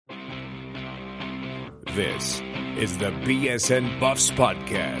This is the BSN Buffs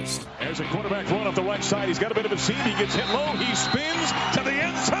Podcast. There's a quarterback run up the right side. He's got a bit of a seam. He gets hit low. He spins to the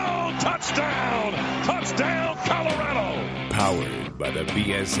end zone. Touchdown! Touchdown, Colorado! Powered by the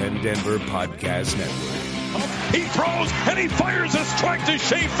BSN Denver Podcast Network. He throws and he fires a strike to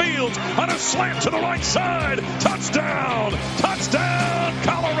Shea Fields on a slant to the right side. Touchdown! Touchdown,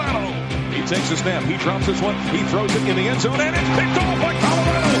 Colorado! He takes a snap. He drops this one. He throws it in the end zone, and it's picked off by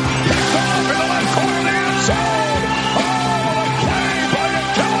Colorado. Picked off in the left corner of the end zone. Oh, a play by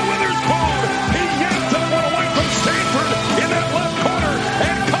Ahkello Witherspoon. He yanked that one away from Stanford in that left corner,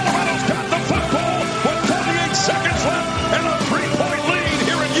 and Colorado's got the football with 48 seconds left and a 3-point lead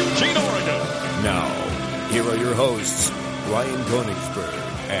here in Eugene, Oregon. Now, here are your hosts, Ryan Konigsberg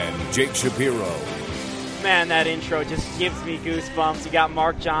and Jake Shapiro. Man, that intro just gives me goosebumps. You got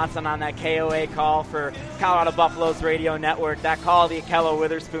Mark Johnson on that KOA call for Colorado Buffaloes Radio Network. That call, the Ahkello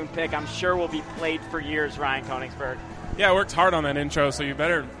Witherspoon pick, I'm sure will be played for years, Ryan Konigsberg. Yeah, I worked hard on that intro, so you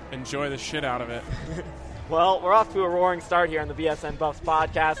better enjoy the shit out of it. Well, we're off to a roaring start here on the BSN Buffs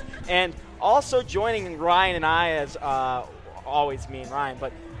podcast. And also joining Ryan and I, as always me and Ryan,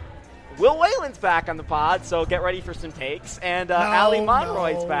 but Will Whalen's back on the pod, so get ready for some takes. And Ali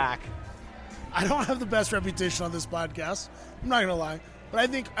Monroy's back. I don't have the best reputation on this podcast. I'm not gonna lie, but I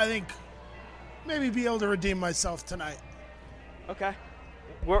think maybe be able to redeem myself tonight. Okay,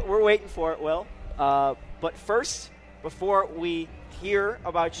 we're waiting for it, Will. But first, before we hear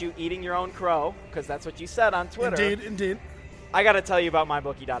about you eating your own crow, because that's what you said on Twitter. Indeed. I got to tell you about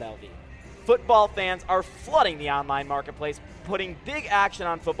mybookie.lv. Football fans are flooding the online marketplace, putting big action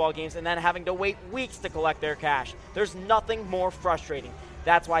on football games and then having to wait weeks to collect their cash. There's nothing more frustrating.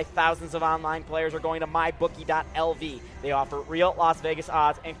 That's why thousands of online players are going to mybookie.lv. They offer real Las Vegas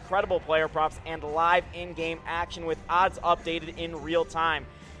odds, incredible player props, and live in-game action with odds updated in real time.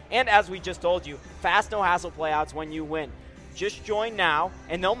 And as we just told you, fast, no-hassle playouts when you win. Just join now,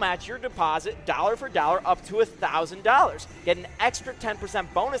 and they'll match your deposit dollar for dollar up to $1,000. Get an extra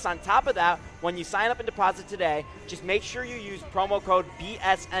 10% bonus on top of that when you sign up and deposit today. Just make sure you use promo code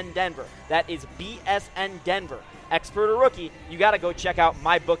BSNDenver. That is BSN Denver. Expert or rookie, you got to go check out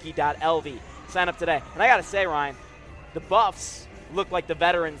mybookie.lv. Sign up today. And I got to say, Ryan, the Buffs look like the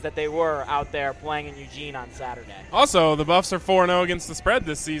veterans that they were out there playing in Eugene on Saturday. Also, the Buffs are 4-0 against the spread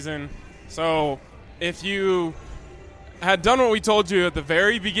this season. So if you had done what we told you at the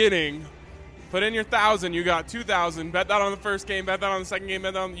very beginning, put in your 1,000, you got 2,000, bet that on the first game, bet that on the second game,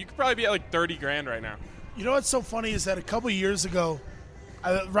 bet that on, you could probably be at like 30 grand right now. You know what's so funny is that a couple years ago,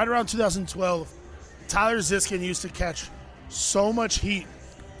 right around 2012, Tyler Ziskin used to catch so much heat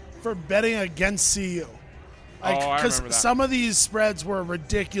for betting against CU. I remember that. Some of these spreads were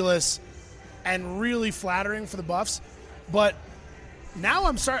ridiculous and really flattering for the Buffs. But now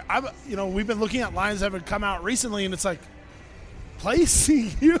we've been looking at lines that have come out recently, and it's like, play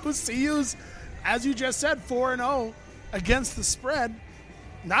CU. CU's, as you just said, 4-0 against the spread.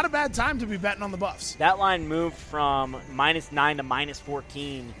 Not a bad time to be betting on the Buffs. That line moved from -9 to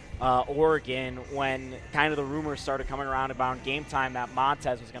 -14. Oregon, when kind of the rumors started coming around about game time that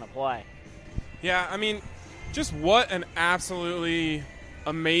Montez was going to play. Yeah, I mean, just what an absolutely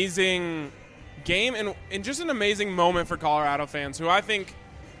amazing game and just an amazing moment for Colorado fans, who I think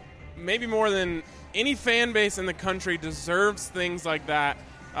maybe more than any fan base in the country deserves things like that.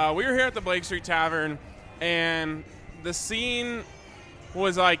 We were here at the Blake Street Tavern, and the scene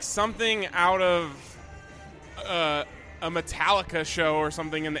was like something out of a Metallica show or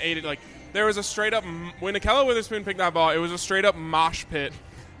something in the 80s. Like, there was a straight-up, when Ahkello Witherspoon picked that ball, it was a straight-up mosh pit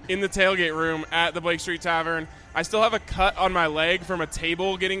in the tailgate room at the Blake Street Tavern. I still have a cut on my leg from a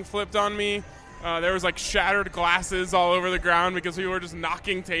table getting flipped on me. There was, like, shattered glasses all over the ground because people were just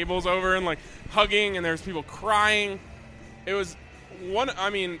knocking tables over and, like, hugging, and there was people crying. It was I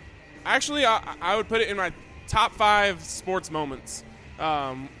would put it in my top 5 sports moments.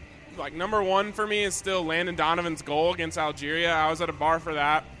 Like, number 1 for me is still Landon Donovan's goal against Algeria. I was at a bar for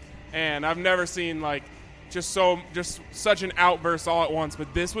that, and I've never seen, like, just such an outburst all at once.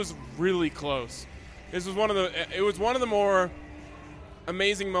 But this was really close. It was one of the more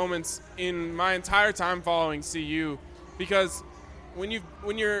amazing moments in my entire time following CU, because when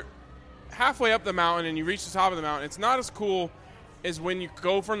you're halfway up the mountain and you reach the top of the mountain, it's not as cool as when you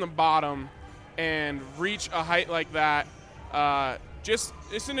go from the bottom and reach a height like that.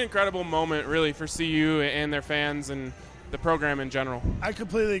 It's an incredible moment, really, for CU and their fans and the program in general. I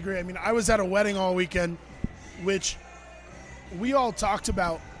completely agree. I mean, I was at a wedding all weekend, which we all talked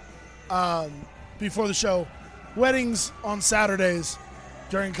about before the show. Weddings on Saturdays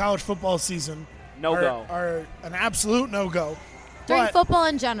during college football season are an absolute no-go. During football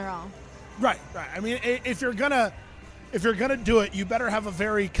in general. Right. I mean, if you're gonna do it, you better have a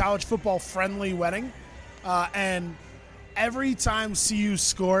very college football friendly wedding. And every time CU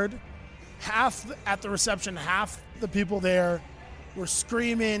scored, at the reception, half the people there were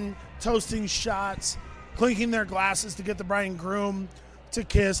screaming, toasting shots, clinking their glasses to get the bride and groom to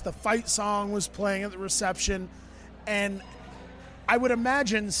kiss. The fight song was playing at the reception, and I would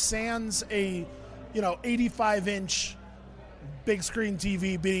imagine sans a 85-inch big screen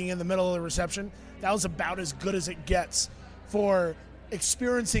TV being in the middle of the reception, that was about as good as it gets for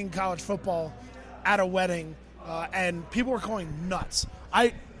experiencing college football at a wedding, and people were going nuts.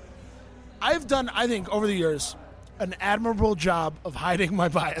 I've done, I think, over the years, an admirable job of hiding my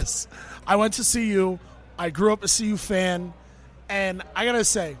bias. I went to CU. I grew up a CU fan, and I gotta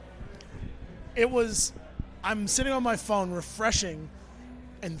say, I'm sitting on my phone refreshing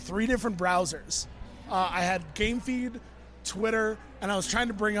in 3 different browsers. I had GameFeed, Twitter, and I was trying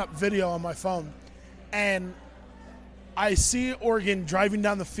to bring up video on my phone. And I see Oregon driving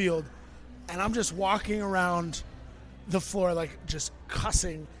down the field, and I'm just walking around the floor, like, just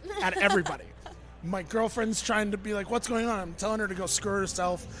cussing at everybody. My girlfriend's trying to be like, what's going on? I'm telling her to go screw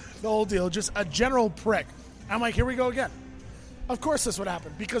herself, the whole deal, just a general prick. I'm like, here we go again. Of course this would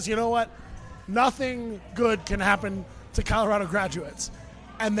happen, because you know what? Nothing good can happen to Colorado graduates.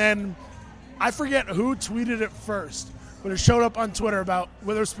 And then I forget who tweeted it first, but it showed up on Twitter about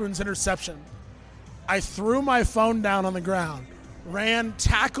Witherspoon's interception. I threw my phone down on the ground,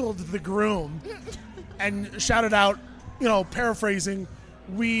 tackled the groom, and shouted out, paraphrasing,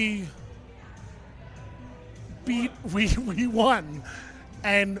 we won.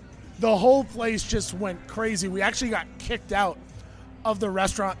 And the whole place just went crazy. We actually got kicked out of the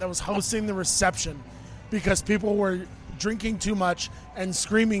restaurant that was hosting the reception because people were drinking too much and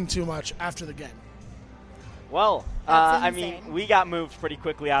screaming too much after the game. Well, we got moved pretty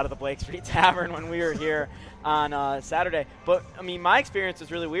quickly out of the Blake Street Tavern when we were here on Saturday. But, my experience was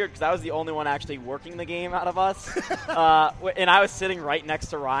really weird because I was the only one actually working the game out of us. And I was sitting right next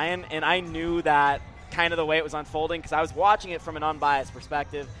to Ryan, and I knew that kind of the way it was unfolding because I was watching it from an unbiased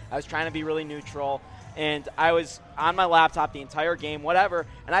perspective. I was trying to be really neutral, and I was on my laptop the entire game, whatever,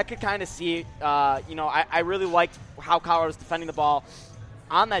 and I could kind of see, I really liked how Colorado was defending the ball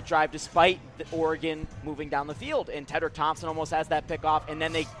on that drive despite the Oregon moving down the field. And Tedrick Thompson almost has that pickoff, and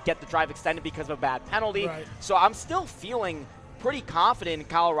then they get the drive extended because of a bad penalty. Right. So I'm still feeling pretty confident in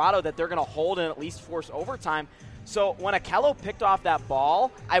Colorado that they're going to hold and at least force overtime. So when Akello picked off that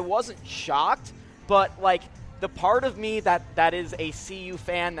ball, I wasn't shocked, but the part of me that is a CU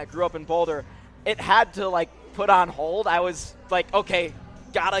fan that grew up in Boulder, it had to put on hold. I was like, okay,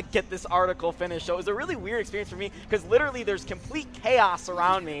 gotta get this article finished. So it was a really weird experience for me because literally there's complete chaos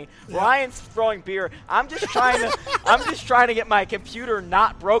around me. Yeah. Ryan's throwing beer. I'm just trying to get my computer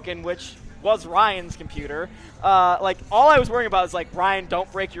not broken, which was Ryan's computer. All I was worrying about is Ryan,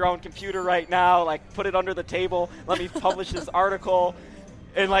 don't break your own computer right now. Put it under the table. Let me publish this article.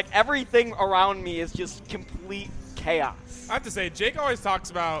 And everything around me is just complete chaos. I have to say, Jake always talks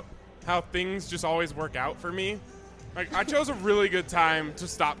about how things just always work out for me. I chose a really good time to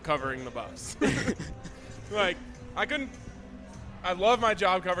stop covering the Buffs. I love my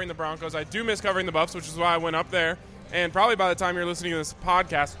job covering the Broncos. I do miss covering the Buffs, which is why I went up there. And probably by the time you're listening to this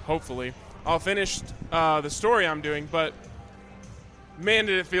podcast, hopefully, I'll finish the story I'm doing. But, man,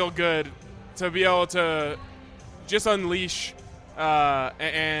 did it feel good to be able to just unleash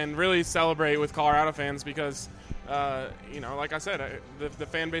and really celebrate with Colorado fans because, like I said, the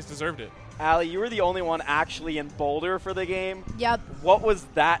fan base deserved it. Allie, you were the only one actually in Boulder for the game. Yep. What was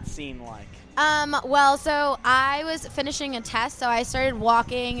that scene like? So I was finishing a test, so I started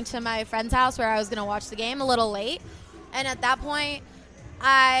walking to my friend's house where I was going to watch the game a little late. And at that point,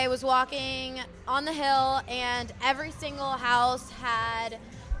 I was walking on the hill, and every single house had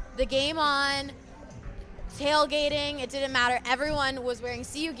the game on, tailgating. It didn't matter. Everyone was wearing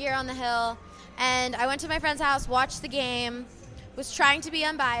CU gear on the hill. And I went to my friend's house, watched the game, was trying to be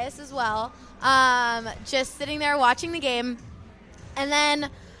unbiased as well, just sitting there watching the game. And then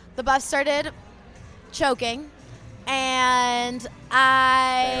the Buffs started choking, and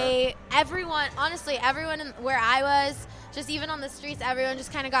everyone where I was, just even on the streets, everyone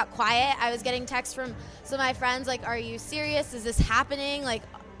just kind of got quiet. I was getting texts from some of my friends, are you serious? Is this happening?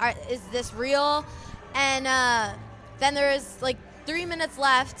 Is this real? And then there was 3 minutes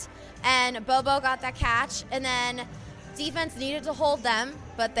left, and Bobo got that catch, and then defense needed to hold them,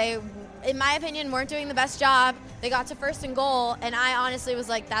 but they, in my opinion, weren't doing the best job. They got to 1st and goal, and I honestly was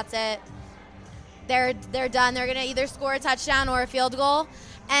like, that's it. They're done. They're going to either score a touchdown or a field goal.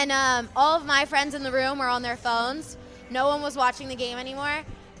 And all of my friends in the room were on their phones. No one was watching the game anymore.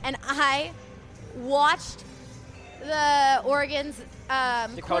 and I watched the Oregon's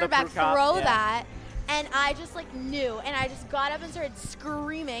quarterback throw that, and I just knew, and I just got up and started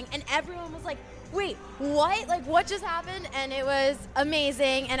screaming, and everyone was like, wait, what? What just happened? And it was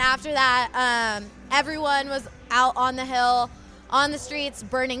amazing. And after that, everyone was out on the hill, on the streets,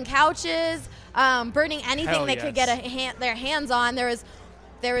 burning couches, burning anything they could get their hands on. There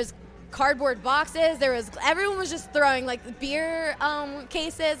was cardboard boxes. Everyone was just throwing beer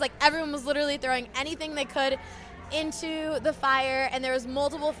cases. Everyone was literally throwing anything they could into the fire, and there was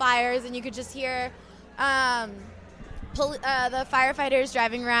multiple fires, and you could just hear the firefighters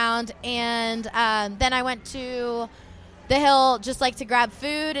driving around. And then I went to the hill just to grab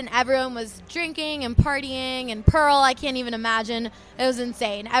food, and everyone was drinking and partying. And Pearl, I can't even imagine. It was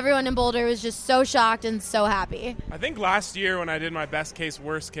insane. Everyone in Boulder was just so shocked and so happy. I think last year when I did my best case,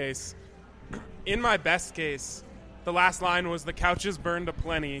 worst case, in my best case, the last line was the couches burned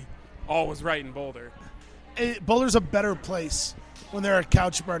aplenty. All was right in Boulder. Boulder's a better place when there are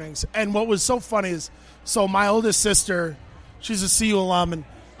couch burnings. And what was so funny is, so my oldest sister, she's a CU alum, and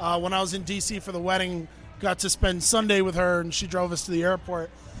when I was in D.C. for the wedding, got to spend Sunday with her, and she drove us to the airport.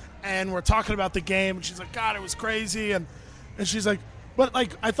 And we're talking about the game, and she's like, God, it was crazy. And she's like, but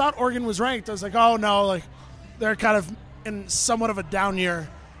I thought Oregon was ranked. I was like, oh no, they're kind of in somewhat of a down year.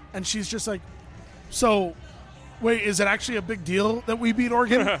 And she's just like, so wait, is it actually a big deal that we beat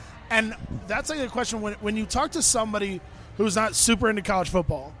Oregon? And that's a question when you talk to somebody who's not super into college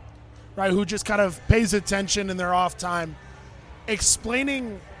football, right, who just kind of pays attention in their off time,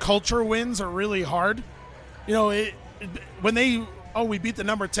 explaining culture wins are really hard. When we beat the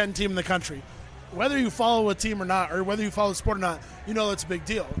number 10 team in the country, whether you follow a team or not, or whether you follow the sport or not, it's a big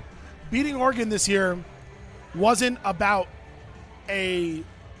deal. Beating Oregon this year wasn't about a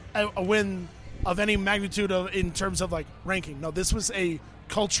win of any magnitude in terms of ranking. No, this was a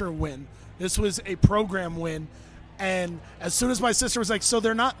culture win. This was a program win. And as soon as my sister was like, so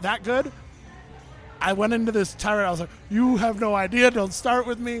they're not that good, I went into this tirade. I was like, you have no idea. Don't start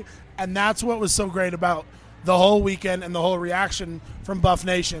with me. And that's what was so great about the whole weekend and the whole reaction from Buff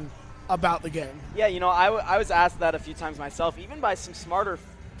Nation about the game. Yeah, I was asked that a few times myself, even by some smarter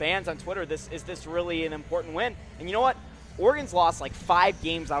fans on Twitter. Is this really an important win? And you know what? Oregon's lost 5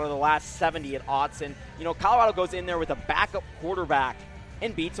 games out of the last 70 at Autzen. Colorado goes in there with a backup quarterback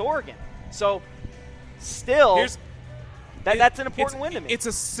and beats Oregon. So, still, that's an important win to me. It's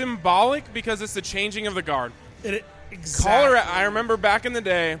a symbolic because it's the changing of the guard. Exactly. Colorado, I remember back in the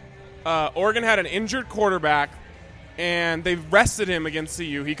day, Oregon had an injured quarterback, and they rested him against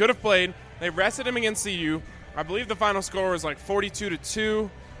CU. He could have played. They rested him against CU. I believe the final score was 42-2.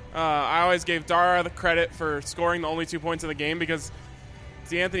 I always gave Dara the credit for scoring the only 2 points of the game because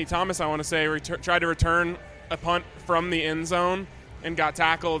D'Anthony Thomas, I want to say, tried to return a punt from the end zone and got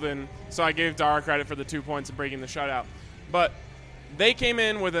tackled, and so I gave Dara credit for the 2 points and breaking the shutout. But they came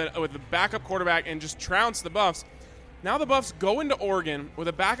in with a backup quarterback and just trounced the Buffs. Now the Buffs go into Oregon with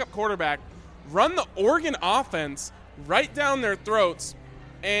a backup quarterback, run the Oregon offense right down their throats,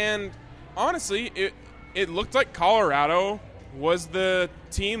 and honestly, it looked like Colorado was the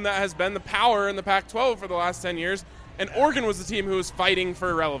team that has been the power in the Pac-12 for the last 10 years, and Oregon was the team who was fighting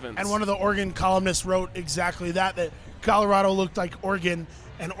for relevance. And one of the Oregon columnists wrote exactly that Colorado looked like Oregon,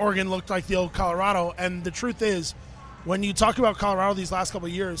 and Oregon looked like the old Colorado. And the truth is, when you talk about Colorado these last couple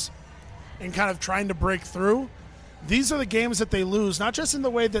of years and kind of trying to break through, these are the games that they lose, not just in the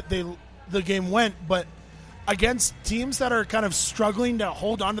way that the game went, but against teams that are kind of struggling to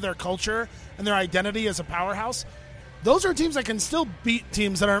hold on to their culture and their identity as a powerhouse. Those are teams that can still beat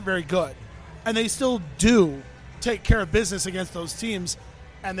teams that aren't very good. And they still do take care of business against those teams,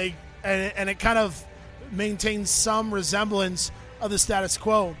 and it kind of maintains some resemblance of the status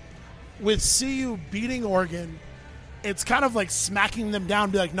quo. With CU beating Oregon, it's kind of like smacking them down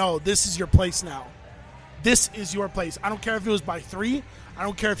and be like, no, this is your place now. This is your place. I don't care if it was by 3. I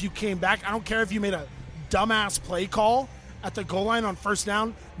don't care if you came back. I don't care if you made a dumbass play call at the goal line on first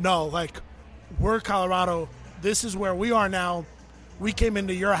down. No, we're Colorado. This is where we are now. We came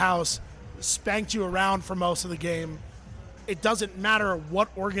into your house, spanked you around for most of the game. It doesn't matter what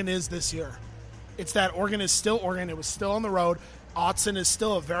Oregon is this year. It's that Oregon is still Oregon. It was still on the road. Autzen is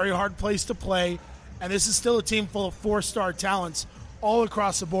still a very hard place to play. And this is still a team full of 4-star talents all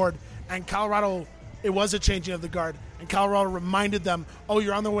across the board. And Colorado, it was a changing of the guard. And Colorado reminded them, oh,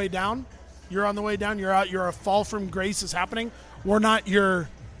 you're on the way down? You're on the way down? You're out. You're a fall from grace is happening? We're not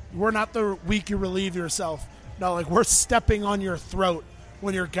the weak you relieve yourself. No, we're stepping on your throat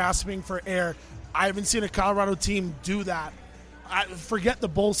when you're gasping for air. I haven't seen a Colorado team do that. Forget the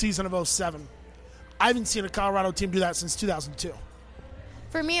bowl season of 2007. I haven't seen a Colorado team do that since 2002.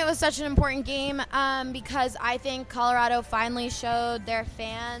 For me, it was such an important game because I think Colorado finally showed their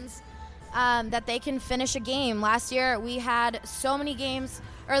fans that they can finish a game. Last year, we had so many games,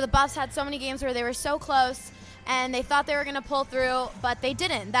 or the Buffs had so many games where they were so close and they thought they were going to pull through, but they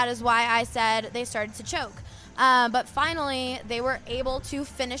didn't. That is why I said they started to choke. But finally, they were able to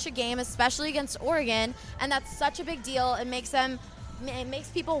finish a game, especially against Oregon, and that's such a big deal. It makes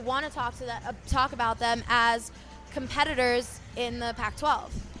people want to talk about them as competitors in the Pac-12.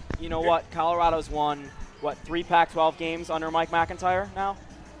 You know what? Colorado's won, 3 Pac-12 games under Mike McIntyre now?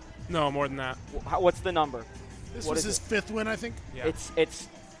 No, more than that. What's the number? This What was is his 5th win, I think. Yeah. It's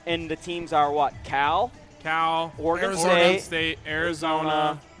and the teams are what? Cal, Oregon State, State,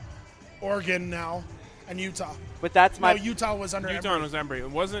 Arizona. Oregon now, and Utah. But that's my No, Utah was under Utah Embry. was Embry. It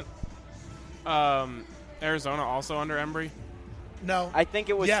wasn't Arizona also under Embry? No. I think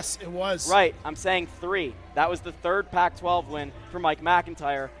it was. Yes, it was. Right. I'm saying 3. That was the 3rd Pac-12 win for Mike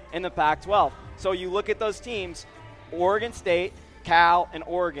McIntyre in the Pac-12. So you look at those teams, Oregon State, Cal, and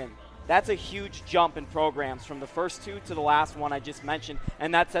Oregon. That's a huge jump in programs from the first 2 to the last one I just mentioned,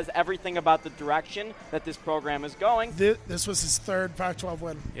 and that says everything about the direction that this program is going. This was his 3rd Pac-12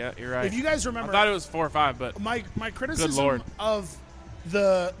 win. Yeah, you're right. If you guys remember, I thought it was 4 or 5, but my Good criticism Lord. of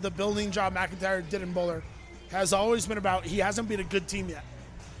the building job McIntyre did in Boulder has always been about he hasn't beat a good team yet.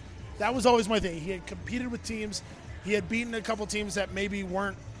 That was always my thing. He had competed with teams. He had beaten a couple teams that maybe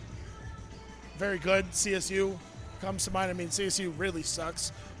weren't very good. CSU comes to mind. I mean, CSU really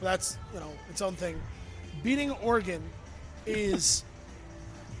sucks, but that's, its own thing. Beating Oregon it's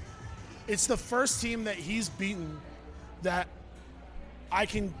the first team that he's beaten that I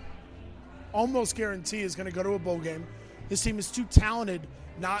can almost guarantee is going to go to a bowl game. His team is too talented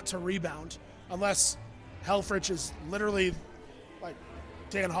not to rebound unless Helfrich is literally like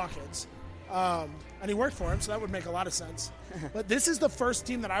Dan Hawkins. And he worked for him, so that would make a lot of sense. But this is the first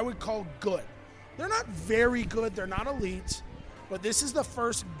team that I would call good. They're not very good. They're not elite. But this is the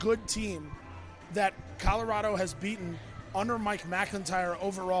first good team that Colorado has beaten under Mike McIntyre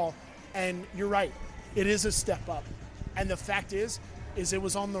overall. And you're right. It is a step up. And the fact is it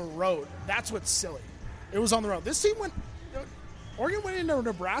was on the road. That's what's silly. It was on the road. This team Oregon went into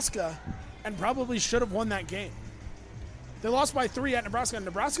Nebraska and probably should have won that game. They lost by 3 at Nebraska, and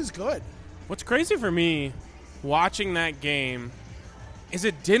Nebraska's good. what's crazy for me watching that game is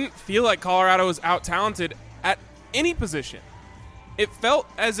it didn't feel like Colorado was out-talented at any position. It felt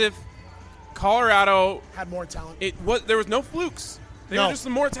as if Colorado Had more talent. there was no flukes. They No. were just the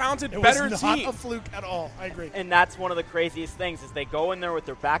more talented, It better was not team. a fluke at all. I agree. And that's one of the craziest things is they go in there with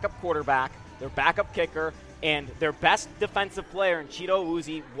their backup quarterback, their backup kicker, and their best defensive player in Cheeto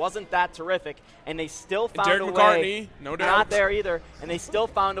Uzi wasn't that terrific, and they still found Derek a way. McCartney, no doubt. Not there either, and they still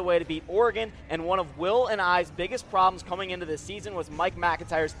found a way to beat Oregon. And one of Will and I's biggest problems coming into this season was Mike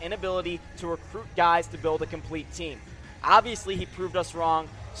McIntyre's inability to recruit guys to build a complete team. Obviously, he proved us wrong.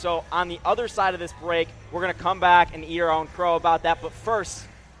 So on the other side of this break, we're going to come back and eat our own crow about that. But first,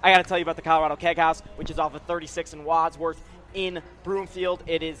 I got to tell you about the Colorado Keg House, which is off of 36 in Wadsworth in Broomfield.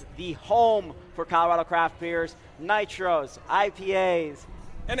 It is the home for Colorado craft beers, nitros, IPAs,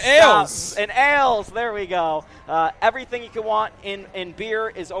 And ales. stouts, and ales. There we go. Everything you can want in beer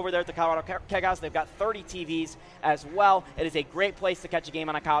is over there at the Colorado Keg House. They've got 30 TVs as well. It is a great place to catch a game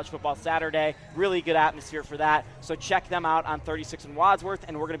on a college football Saturday. Really good atmosphere for that. So check them out on 36 in Wadsworth,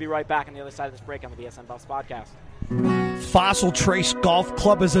 and we're going to be right back on the other side of this break on the BSN Buffs podcast. Fossil Trace Golf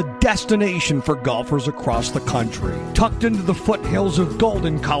Club is a destination for golfers across the country. Tucked into the foothills of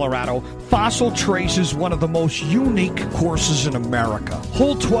Golden, Colorado, Fossil Trace is one of the most unique courses in America.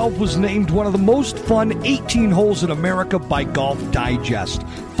 Hole 12 was named one of the most fun 18 holes in America by Golf Digest.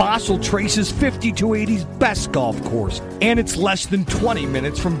 Fossil Trace is 5280's best golf course, and it's less than 20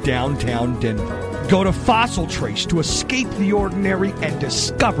 minutes from downtown Denver. Go to Fossil Trace to escape the ordinary and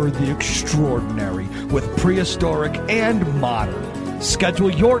discover the extraordinary with prehistoric and modern.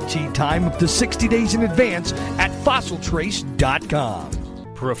 Schedule your tee time up to 60 days in advance at fossiltrace.com.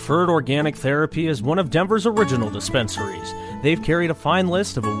 Preferred Organic Therapy is one of Denver's original dispensaries. They've carried a fine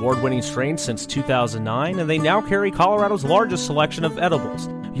list of award-winning strains since 2009, and they now carry Colorado's largest selection of edibles.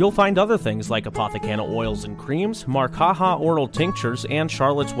 You'll find other things like Apothecana oils and creams, Marcaja oral tinctures, and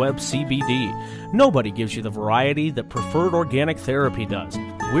Charlotte's Web CBD. Nobody gives you the variety that Preferred Organic Therapy does.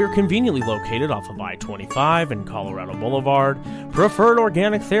 We're conveniently located off of I-25 and Colorado Boulevard. Preferred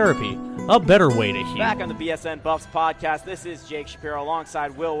Organic Therapy, a better way to heal. Back on the BSN Buffs podcast, this is Jake Shapiro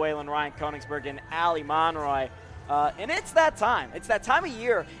alongside Will Whalen, Ryan Koenigsberg, and Ali Monroy. And it's that time. It's that time of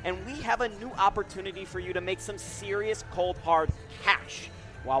year, and we have a new opportunity for you to make some serious cold, hard cash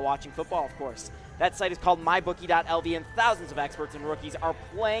while watching football, of course. That site is called mybookie.lv, and thousands of experts and rookies are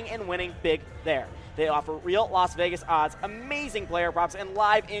playing and winning big there. They offer real Las Vegas odds, amazing player props, and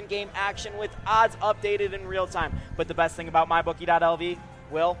live in-game action with odds updated in real time. But the best thing about mybookie.lv,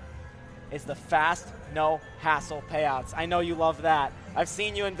 Will, is the fast, no-hassle payouts. I know you love that. I've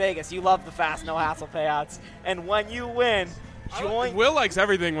seen you in Vegas. You love the fast, no-hassle payouts. And when you win, join... Will likes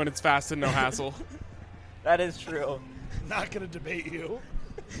everything when it's fast and no hassle. That is true. Not going to debate you.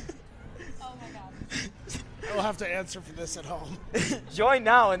 Oh my God. I will have to answer for this at home. Join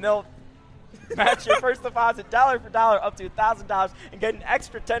now, and they'll match your first deposit dollar for dollar up to $1,000 and get an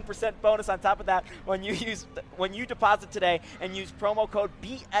extra 10% bonus on top of that when you deposit today and use promo code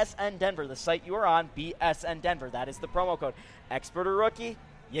BSN Denver. The site you are on, BSN Denver. That is the promo code. Expert or rookie,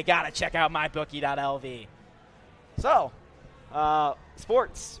 you got to check out mybookie.lv. So,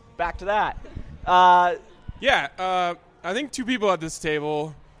 sports, back to that. I think two people at this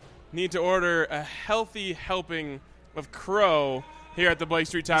table need to order a healthy helping of crow here at the Blake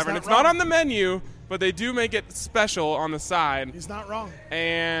Street Tavern. It's not on the menu, but they do make it special on the side. He's not wrong.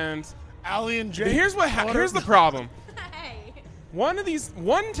 And Allie and Jake. here's the problem. Hey. One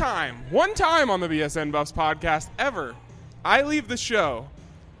time on the BSN Buffs podcast ever, I leave the show,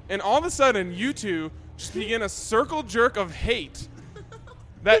 and all of a sudden you two just begin a circle jerk of hate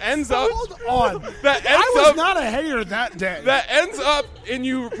that ends up. Hold on. That ends I was up not a hater that day. That ends up in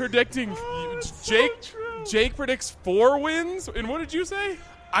you predicting Jake predicts 4 wins. And what did you say?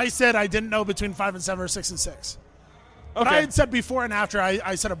 I said I didn't know between 5 and 7 or 6 and 6. But Okay. I had said before and after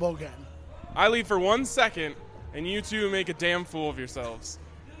I said a bowl game. I leave for 1 second, and you two make a damn fool of yourselves.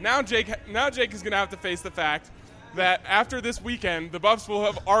 Now Jake is going to have to face the fact that after this weekend, the Buffs will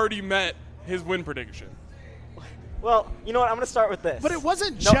have already met his win prediction. Well, you know what? I'm going to start with this. But it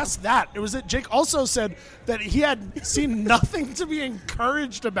wasn't just that. It was that Jake also said that he had seen nothing to be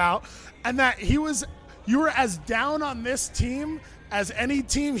encouraged about, and that you were as down on this team as any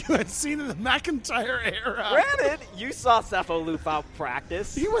team you had seen in the McIntyre era. Granted, you saw Cepho Lufau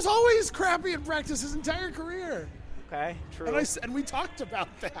practice. He was always crappy in practice his entire career. Okay, true. And we talked about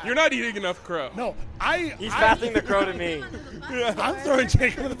that. You're not eating enough crow. No, He's passing the crow to me. I'm throwing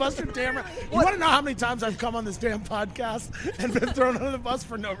Jake under the bus for damn right. You want to know how many times I've come on this damn podcast and been thrown under the bus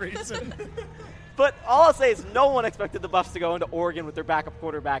for no reason? But all I'll say is no one expected the Buffs to go into Oregon with their backup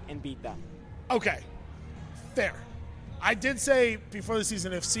quarterback and beat them. Okay, fair. I did say before the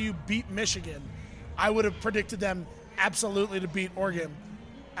season if CU beat Michigan, I would have predicted them absolutely to beat Oregon.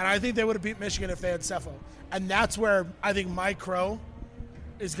 And I think they would have beat Michigan if they had Cepho. And that's where I think my crow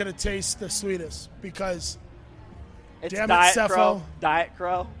is going to taste the sweetest because It's damn Diet it, Cepho. Crow. Diet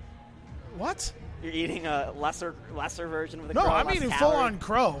Crow. What? You're eating a lesser version of the No, crow. I'm less eating calorie. full-on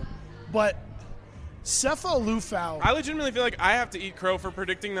crow. But Cepho Lufau. I legitimately feel like I have to eat crow for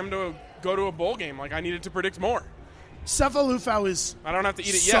predicting them to go to a bowl game. Like, I needed to predict more. Cepho Lufau is I don't have to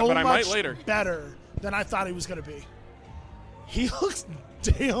eat it so yet, but I might much later. better than I thought he was going to be. He looks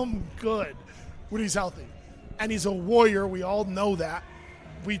damn good when he's healthy. And he's a warrior. We all know that.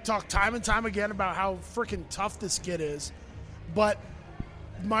 We talk time and time again about how freaking tough this kid is. But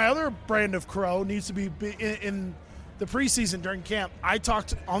my other brand of crow needs to be in the preseason during camp. I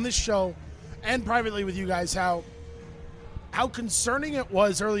talked on this show and privately with you guys how concerning it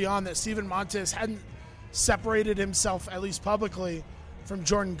was early on that Steven Montez hadn't separated himself, at least publicly, from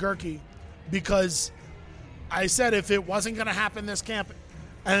Jordan Gerke, because I said if it wasn't going to happen this camp,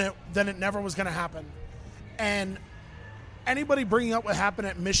 then it never was going to happen. And anybody bringing up what happened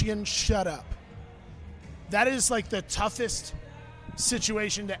at Michigan, shut up. That is like the toughest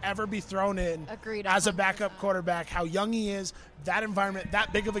situation to ever be thrown in. Agreed, as a 100%. backup quarterback, how young he is, that environment,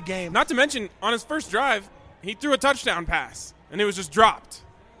 that big of a game. Not to mention, on his first drive, he threw a touchdown pass, and it was just dropped.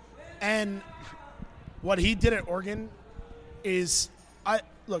 And what he did at Oregon is,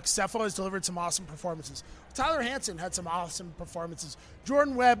 look, Cepho has delivered some awesome performances. Tyler Hansen had some awesome performances.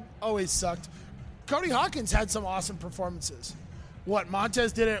 Jordan Webb always sucked. Cody Hawkins had some awesome performances. What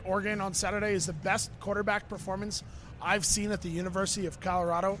Montez did at Oregon on Saturday is the best quarterback performance I've seen at the University of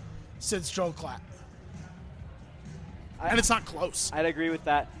Colorado since Joel Klatt. And it's not close. I'd agree with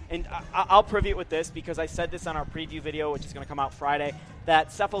that. And I'll preview it with this because I said this on our preview video, which is going to come out Friday, that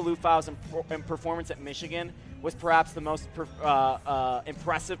Cepho Lufau's performance at Michigan was perhaps the most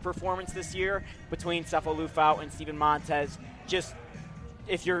impressive performance this year between Cepho Lufau and Steven Montez. Just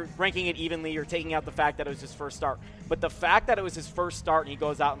if you're ranking it evenly, you're taking out the fact that it was his first start. But the fact that it was his first start and he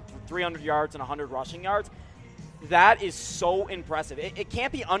goes out and 300 yards and 100 rushing yards, that is so impressive. It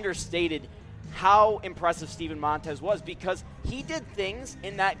can't be understated how impressive Steven Montez was because he did things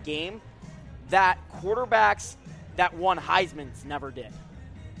in that game that quarterbacks that won Heisman's never did.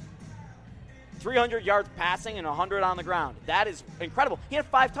 300 yards passing and 100 on the ground. That is incredible. He had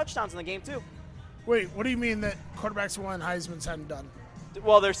 5 touchdowns in the game, too. Wait, what do you mean that quarterbacks who won Heisman's hadn't done?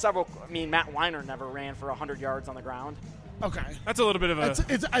 Well, there's several. I mean, Matt Weiner never ran for 100 yards on the ground. Okay. That's a little bit of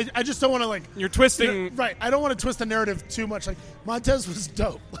a. I just don't want to, like. You're twisting. Right. I don't want to twist the narrative too much. Like, Montez was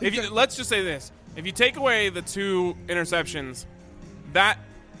dope. Like, Let's just say this. If you take away the 2 interceptions, that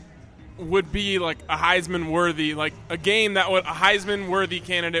would be like a Heisman-worthy, like a game that a Heisman-worthy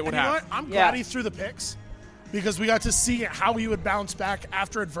candidate would and you know have. what? I'm glad he threw the picks because we got to see how he would bounce back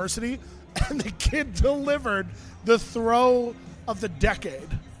after adversity, and the kid delivered the throw of the decade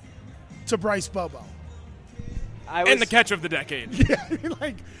to Bryce Bobo. And the catch of the decade. Yeah, I mean,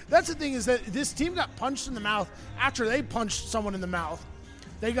 like, that's the thing is that this team got punched in the mouth after they punched someone in the mouth.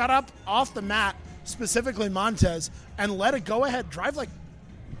 They got up off the mat, specifically Montez, and let a go-ahead drive. Like,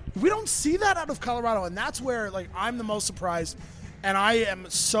 we don't see that out of Colorado, and that's where, like, I'm the most surprised, and I am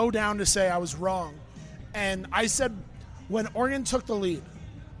so down to say I was wrong. And I said when Oregon took the lead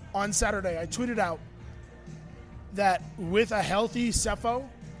on Saturday, I tweeted out that with a healthy Cepho,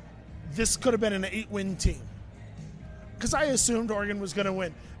 this could have been an 8-win team. Because I assumed Oregon was going to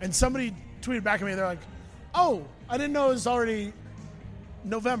win. And somebody tweeted back at me, they're like, oh, I didn't know it was already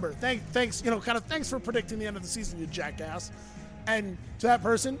November. Thanks, thanks for predicting the end of the season, you jackass. And to that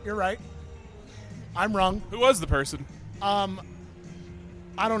person, you're right. I'm wrong. Who was the person? I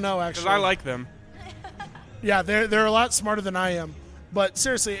don't know, actually. Because I like them. Yeah, they're a lot smarter than I am. But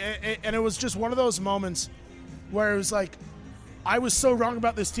seriously, and it was just one of those moments where it was like, I was so wrong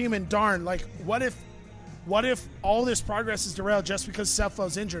about this team, and darn, like, what if all this progress is derailed just because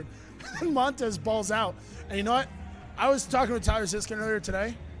Cepho's injured? And Montez balls out. And you know what? I was talking with Tyler Ziskin earlier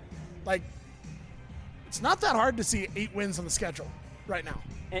today. Like, it's not that hard to see 8 wins on the schedule right now.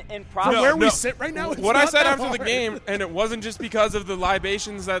 And from where we sit right now, it's what I said after hard. the game, and it wasn't just because of the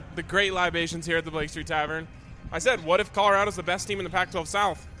libations, the great libations here at the Blake Street Tavern. I said, what if Colorado's the best team in the Pac-12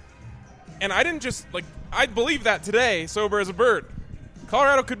 South? And I didn't just, like, I believe that today, sober as a bird.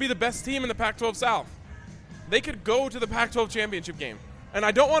 Colorado could be the best team in the Pac-12 South. They could go to the Pac-12 championship game. And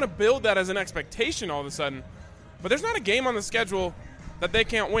I don't want to build that as an expectation all of a sudden, but there's not a game on the schedule that they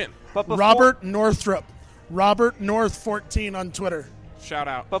can't win. But Robert North 14 on Twitter. Shout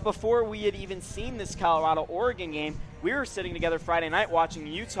out. But before we had even seen this Colorado-Oregon game, we were sitting together Friday night watching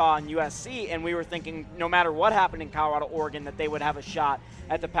Utah and USC, and we were thinking no matter what happened in Colorado-Oregon that they would have a shot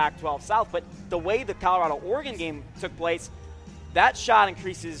at the Pac-12 South. But the way the Colorado-Oregon game took place, that shot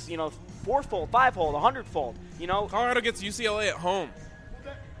increases, 4-fold, 5-fold, 100-fold. Colorado gets UCLA at home.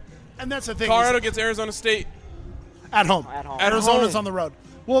 And that's the thing. Colorado gets Arizona State at home. Arizona's home. on the road.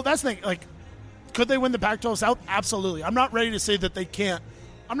 Well, that's the thing. Like, could they win the Pac-12 South? Absolutely. I'm not ready to say that they can't.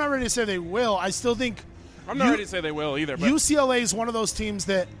 I'm not ready to say they will. I still think I'm not ready to say they will either. But UCLA is one of those teams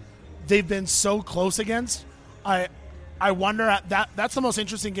that they've been so close against. I wonder at that. That's the most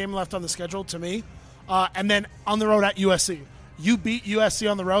interesting game left on the schedule to me. And then on the road at USC, you beat USC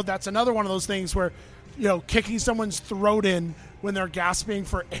on the road. That's another one of those things where, kicking someone's throat in when they're gasping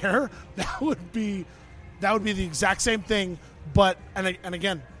for air. That would be the exact same thing, but and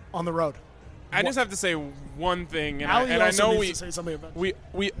again on the road. I just have to say one thing, and Allie I also know needs to say something about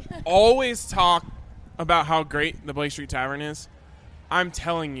we always talk about how great the Blake Street Tavern is. I'm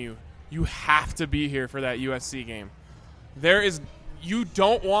telling you, you have to be here for that USC game. You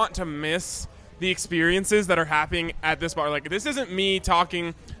don't want to miss the experiences that are happening at this bar. Like, this isn't me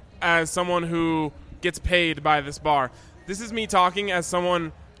talking as someone who gets paid by this bar. This is me talking as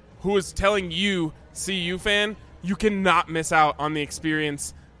someone who is telling you, CU fan, you cannot miss out on the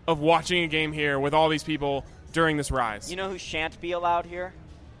experience of watching a game here with all these people during this rise. You know who shan't be allowed here?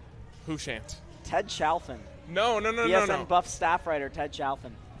 Who shan't? Ted Chalfin. No. BSN Buff staff writer Ted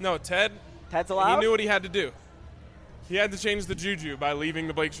Chalfin. No, Ted's allowed? He knew what he had to do. He had to change the juju by leaving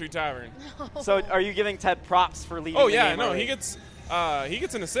the Blake Street Tavern. So are you giving Ted props for leaving the game game early? He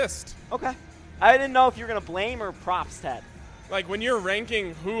gets an assist. Okay. I didn't know if you were going to blame or props Ted. Like, when you're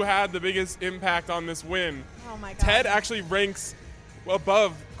ranking who had the biggest impact on this win, Oh my God. Ted actually ranks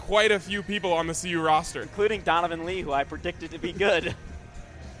above quite a few people on the CU roster. Including Donovan Lee, who I predicted to be good.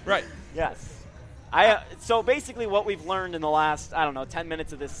 Right. Yes. So basically what we've learned in the last, 10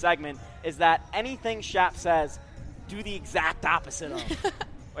 minutes of this segment is that anything Shap says, do the exact opposite of.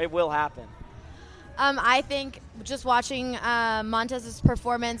 It will happen. I think just watching Montez's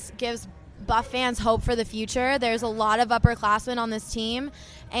performance gives Buff fans hope for the future. There's a lot of upperclassmen on this team,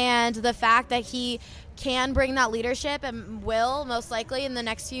 and the fact that he can bring that leadership and will most likely in the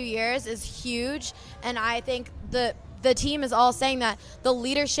next few years is huge. And I think the the team is all saying that the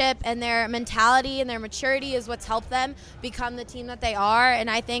leadership and their mentality and their maturity is what's helped them become the team that they are. And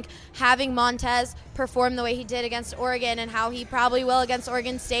I think having Montez perform the way he did against Oregon and how he probably will against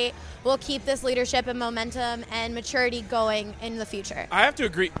Oregon State will keep this leadership and momentum and maturity going in the future. I have to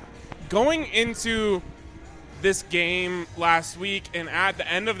agree. Going into this game last week and at the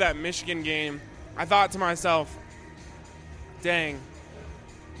end of that Michigan game, I thought to myself, dang,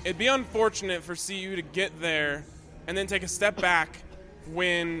 it'd be unfortunate for CU to get there and then take a step back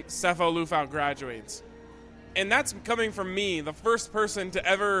when Sefo Liufau graduates. And that's coming from me, the first person to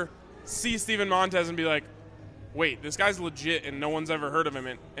ever see Steven Montez and be like, wait, this guy's legit and no one's ever heard of him.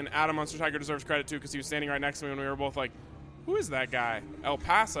 And Adam Munster-Tiger deserves credit too, because he was standing right next to me when we were both like, who is that guy? El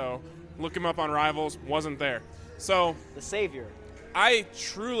Paso. Look him up on Rivals, wasn't there. So The savior. I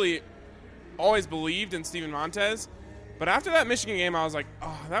truly always believed in Steven Montez, but after that Michigan game, I was like,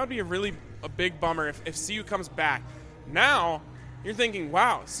 oh, that would be a big bummer if CU comes back. Now you're thinking,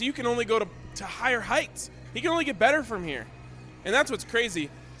 wow, CU can only go to higher heights. He can only get better from here. And that's what's crazy.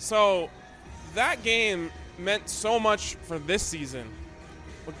 So that game meant so much for this season.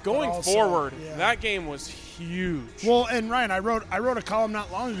 But going forward, that game was huge. Well, and Ryan, I wrote a column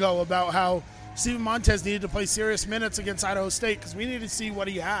not long ago about how Steven Montez needed to play serious minutes against Idaho State because we needed to see what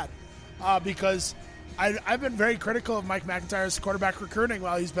he had. Because I've been very critical of Mike McIntyre's quarterback recruiting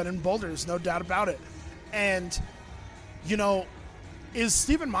while he's been in Boulder. There's no doubt about it. And, you know, is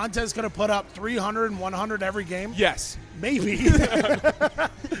Steven Montez going to put up 300 and 100 every game? Yes. Maybe.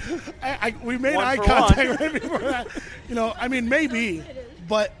 We made eye contact right before that. You know, I mean, maybe.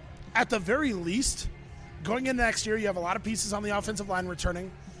 But at the very least, going into next year, you have a lot of pieces on the offensive line returning.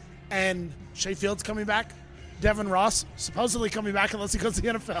 And Shea Fields coming back. Devin Ross supposedly coming back unless he goes to the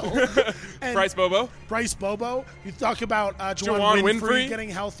NFL. And Bryce Bobo. You talk about Juwan Winfrey getting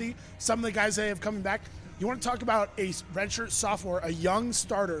healthy. Some of the guys they have coming back. You want to talk about a redshirt sophomore, a young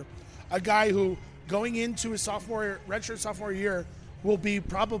starter, a guy who going into his redshirt sophomore year will be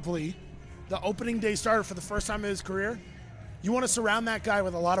probably the opening day starter for the first time in his career. You want to surround that guy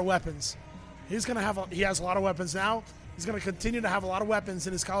with a lot of weapons. He has a lot of weapons now. He's going to continue to have a lot of weapons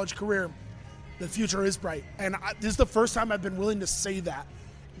in his college career. The future is bright. And this is the first time I've been willing to say that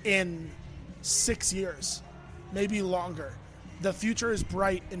in 6 years, maybe longer. The future is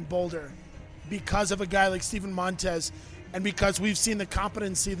bright in Boulder because of a guy like Steven Montez and because we've seen the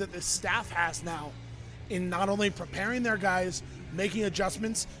competency that the staff has now in not only preparing their guys, making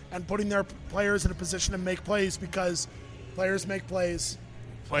adjustments, and putting their players in a position to make plays because players make plays,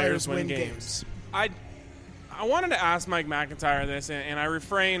 players win games. I wanted to ask Mike McIntyre this, and I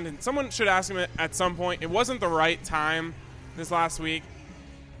refrained, and someone should ask him at some point. It wasn't the right time this last week,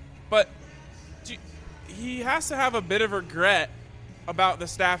 but he has to have a bit of regret about the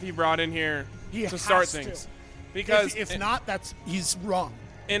staff he brought in here to start things. Because if not, he's wrong.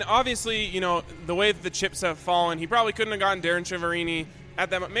 And obviously, you know, the way that the chips have fallen, he probably couldn't have gotten Darren Chiaverini at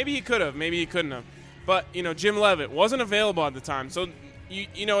that moment. Maybe he could have. Maybe he couldn't have. But, you know, Jim Leavitt wasn't available at the time. So,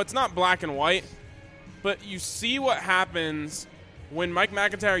 you know, it's not black and white. But you see what happens when Mike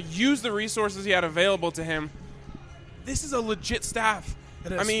McIntyre used the resources he had available to him. This is a legit staff.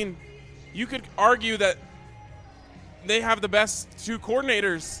 It is. I mean, you could argue that they have the best two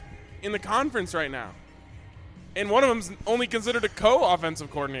coordinators in the conference right now. And one of them's only considered a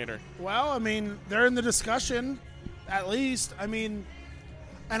co-offensive coordinator. Well, I mean, they're in the discussion, at least. I mean,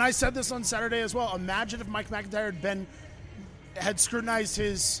 and I said this on Saturday as well. Imagine if Mike McIntyre had scrutinized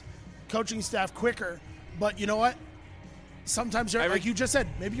his coaching staff quicker. But you know what? Sometimes, like you just said,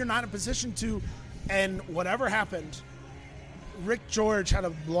 maybe you're not in a position to, and whatever happened, Rick George had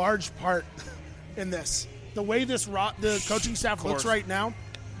a large part in this. The way the coaching staff looks right now,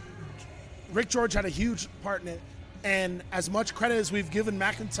 Rick George had a huge part in it. And as much credit as we've given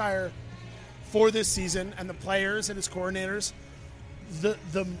McIntyre for this season and the players and his coordinators,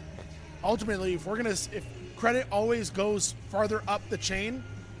 the ultimately, if credit always goes farther up the chain,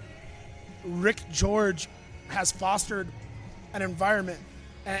 Rick George has fostered an environment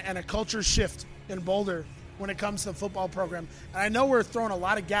and a culture shift in Boulder when it comes to the football program. And I know we're throwing a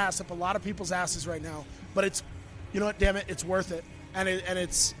lot of gas up a lot of people's asses right now, but it's, you know what, damn it, it's worth it. And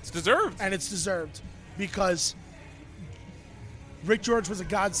it's deserved. And it's deserved because Rick George was a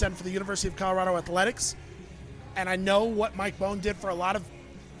godsend for the University of Colorado athletics. And I know what Mike Bohn did for a lot of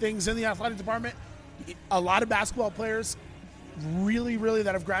things in the athletic department. A lot of basketball players really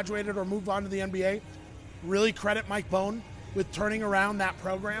that have graduated or moved on to the NBA really credit Mike Bohn with turning around that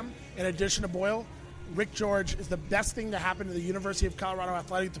program. In addition to Boyle, Rick George is the best thing to happen to the University of Colorado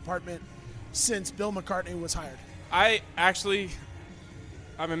athletic department since Bill McCartney was hired.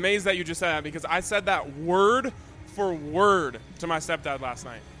 I'm amazed that you just said that because I said that word for word to my stepdad last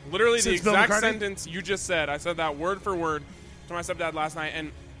night. Literally Since the Bill exact McCartney? sentence you just said. I said that word for word to my stepdad last night,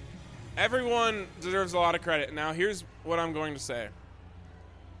 and everyone deserves a lot of credit. Now, here's what I'm going to say.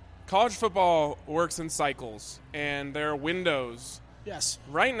 College football works in cycles, and there are windows. Yes.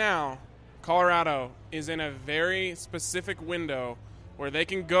 Right now, Colorado is in a very specific window where they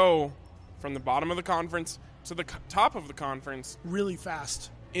can go from the bottom of the conference to the top of the conference Really fast.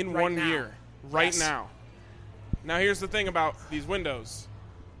 in Right one now. year. Right Yes. now. Now, here's the thing about these windows.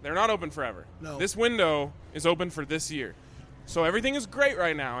 They're not open forever. No. This window is open for this year. So everything is great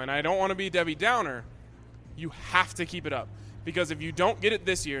right now, and I don't want to be Debbie Downer. You have to keep it up. Because if you don't get it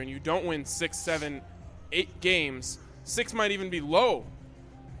this year and you don't win 6, 7, 8 games, 6 might even be low.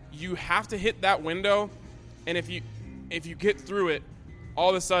 You have to hit that window, and if you get through it, all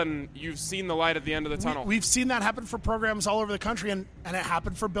of a sudden you've seen the light at the end of the tunnel. We've seen that happen for programs all over the country, and it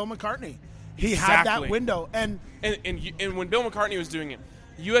happened for Bill McCartney. He had that Exactly. window, and And when Bill McCartney was doing it,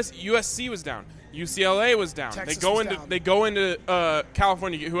 USC was down, UCLA was down. Texas they go was into down. they go into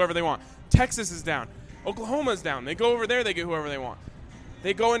California, get whoever they want. Texas is down. Oklahoma's down. They go over there, they get whoever they want.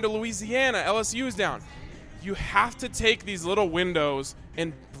 They go into Louisiana. LSU is down. You have to take these little windows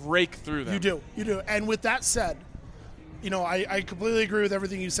and break through them. you do. And with that said, I completely agree with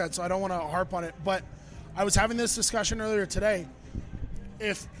everything you said, so I don't want to harp on it. But I was having this discussion earlier today.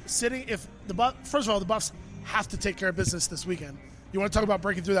 First of all, the Buffs have to take care of business this weekend. You want to talk about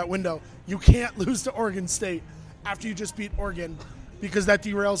breaking through that window? You can't lose to Oregon State after you just beat Oregon, because that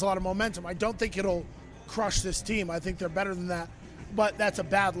derails a lot of momentum. I don't think it'll crush this team. I think they're better than that, but that's a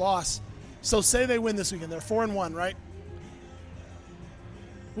bad loss. So say they win this weekend, they're 4-1, right?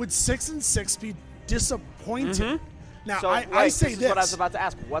 Would 6-6 be disappointing? Now, So, I say this is this. what I was about to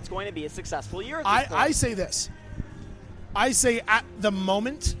ask. What's going to be a successful year at this point? I say this. I say at the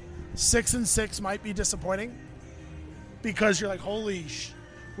moment, 6-6 might be disappointing, because you're like, holy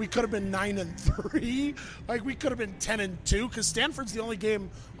we could have been 9-3. Like, we could have been 10-2, because Stanford's the only game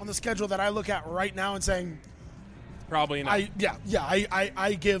on the schedule that I look at right now and saying, Probably not.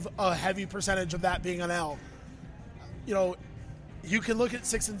 I give a heavy percentage of that being an L. You can look at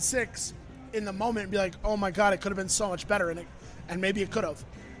 6-6 in the moment and be like, oh my God, it could have been so much better, and maybe it could have.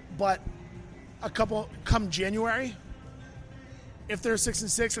 But come January, if they're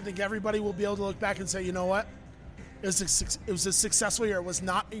 6-6, I think everybody will be able to look back and say, you know what? It was a successful year. It was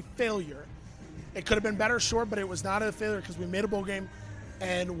not a failure. It could have been better, sure, but it was not a failure because we made a bowl game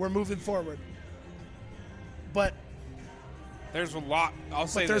and we're moving forward. But there's a lot. I'll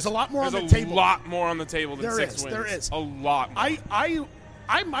say there's this. a lot more on the There's table. a lot more on the table than There 6 is, wins. there is. A lot more.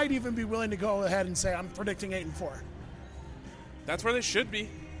 I might even be willing to go ahead and say I'm predicting 8-4. That's where they should be.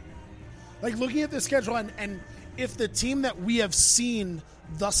 Like, looking at the schedule, and if the team that we have seen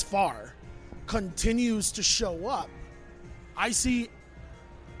thus far continues to show up, I see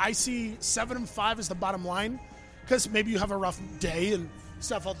 7-5 as the bottom line, because maybe you have a rough day and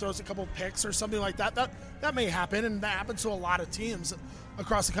Steffel throws a couple picks or something like that. That may happen, and that happens to a lot of teams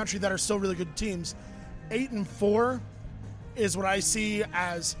across the country that are still really good teams. 8-4 is what I see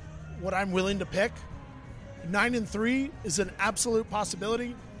as what I'm willing to pick. 9-3 is an absolute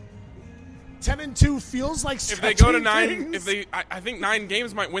possibility. 10-2 feels like If they go to stretching 9, things. I think 9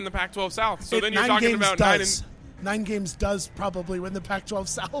 games might win the Pac-12 South. So then you're 9 talking games about does. 9. 9 games does probably win the Pac-12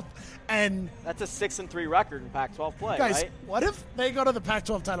 South. And That's a 6-3 record in Pac-12 play, guys, right? what if they go to the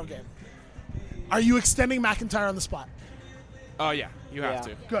Pac-12 title game? Are you extending McIntyre on the spot? Oh yeah, you have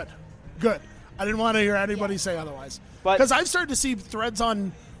Yeah. to. Good. I didn't want to hear anybody say otherwise. But- Because I've started to see threads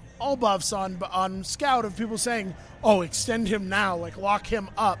on All Buffs on Scout of people saying, "Oh, extend him now, like lock him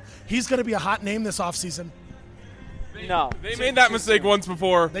up. He's going to be a hot name this offseason." No. They made that mistake once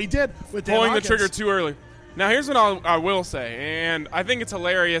before, They did with Dan pulling the Hawkins. trigger too early. Now here's what I will say, and I think it's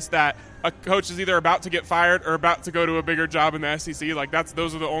hilarious that a coach is either about to get fired or about to go to a bigger job in the SEC. Like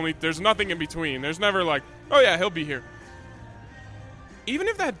those are the only. There's nothing in between. There's never like, oh yeah, he'll be here. Even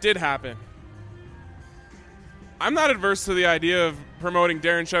if that did happen, I'm not adverse to the idea of promoting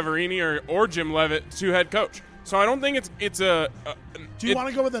Darren Cheverini or Jim Leavitt to head coach. So I don't think it's a. Do you want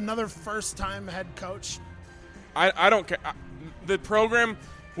to go with another first-time head coach? I don't care. The program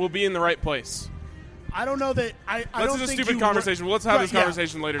will be in the right place. I don't know that. I This don't is a think stupid you conversation. Let's have Right, this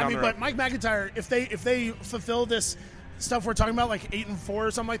conversation later down the road. But Mike McIntyre, if they fulfill this stuff we're talking about, like 8-4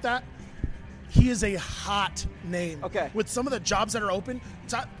 or something like that, he is a hot name. Okay. With some of the jobs that are open,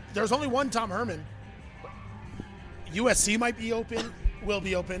 there's only one Tom Herman. USC might be open, will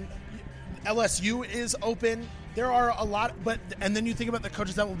be open. LSU is open. There are a lot, and then you think about the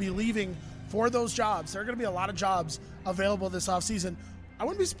coaches that will be leaving for those jobs. There are going to be a lot of jobs available this offseason. I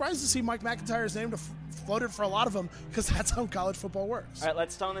wouldn't be surprised to see Mike McIntyre's name floated for a lot of them because that's how college football works. All right,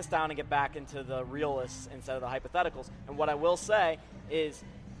 let's tone this down and get back into the realists instead of the hypotheticals. And what I will say is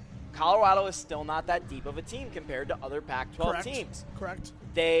Colorado is still not that deep of a team compared to other Pac-12 teams. Correct.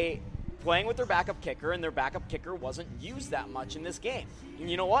 They playing with their backup kicker, and their backup kicker wasn't used that much in this game. And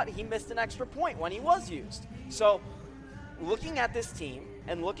you know what? He missed an extra point when he was used. So looking at this team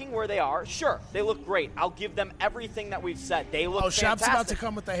and looking where they are, sure, they look great. I'll give them everything that we've said. They look fantastic. Shap's about to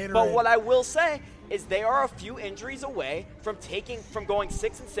come with the hater. But what I will say is they are a few injuries away from going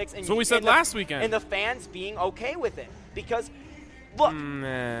 6-6, and so we said last weekend, and the fans being okay with it because. Look.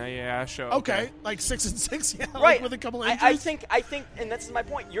 Yeah, sure. Okay, like 6-6, yeah, right. Like with a couple injuries. I think, and this is my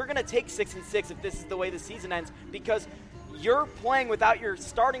point. You're going to take 6-6 if this is the way the season ends because you're playing without your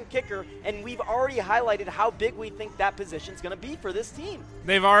starting kicker, and we've already highlighted how big we think that position's going to be for this team.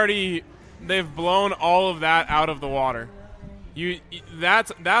 They've blown all of that out of the water.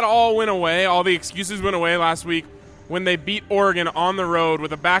 That all went away. All the excuses went away last week when they beat Oregon on the road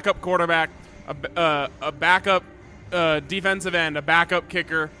with a backup quarterback, a backup defensive end, a backup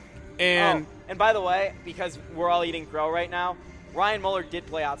kicker, and by the way, because we're all eating crow right now, Ryan Muller did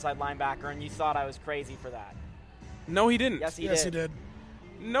play outside linebacker, and you thought I was crazy for that. No, he didn't. Yes, he did.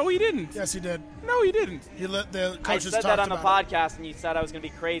 No, he didn't. Yes, he did. No, he didn't. He let the coaches I said that on the about podcast, and you said I was going to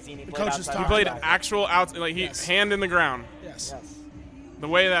be crazy, and he played outside. He played actual out, like hand in the ground. Yes. The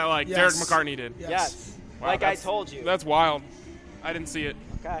way that Derek McCartney did. Yes. Wow, like I told you. That's wild. I didn't see it.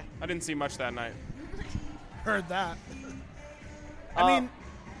 Okay. I didn't see much that night. Heard that. I mean,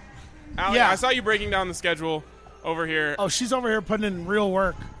 Allie, I saw you breaking down the schedule over here. Oh, she's over here putting in real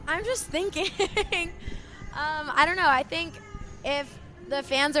work. I'm just thinking. I don't know. I think if the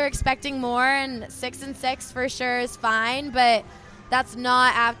fans are expecting more, and 6-6 for sure is fine, but that's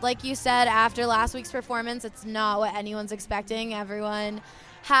not, like you said, after last week's performance, it's not what anyone's expecting. Everyone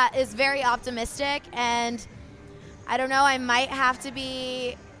is very optimistic, and I don't know. I might have to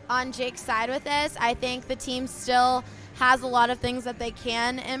be on Jake's side with this. I think the team still has a lot of things that they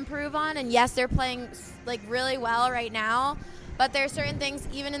can improve on, and yes, they're playing really well right now, but there are certain things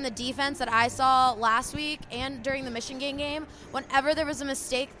even in the defense that I saw last week and during the Michigan game. Whenever there was a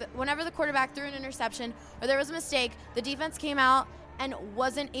mistake, whenever the quarterback threw an interception or there was a mistake, the defense came out and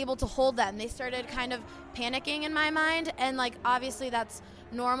wasn't able to hold them. They started kind of panicking in my mind, and obviously that's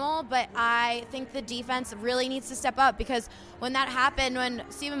normal, but I think the defense really needs to step up, because when that happened, when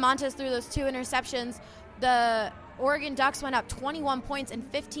Steven Montez threw those 2 interceptions, the Oregon Ducks went up 21 points in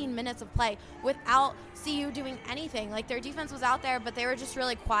 15 minutes of play without CU doing anything. Their defense was out there, but they were just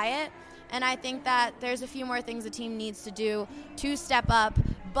really quiet. And I think that there's a few more things the team needs to do to step up.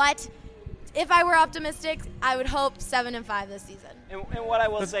 But if I were optimistic, I would hope 7-5 this season. And what I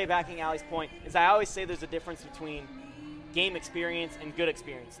will say, backing Allie's point, is I always say there's a difference between game experience and good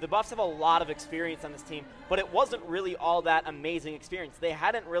experience. The Buffs have a lot of experience on this team, but it wasn't really all that amazing experience. They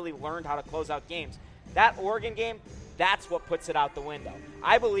hadn't really learned how to close out games. That Oregon game, that's what puts it out the window.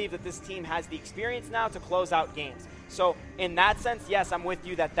 I believe that this team has the experience now to close out games. So in that sense, yes, I'm with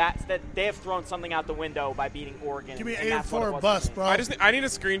you that they have thrown something out the window by beating Oregon. Give me 8-4 or bust, bro. I need a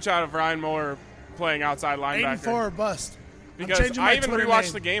screenshot of Ryan Muller playing outside linebacker. 8-4 or bust. Because I even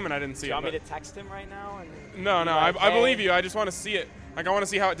rewatched the game and I didn't see it. Do you want me to text him right now? No, I believe you. I just want to see it. I want to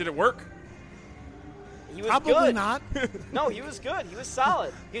see how did it work. He was Probably good. not. No, he was good. He was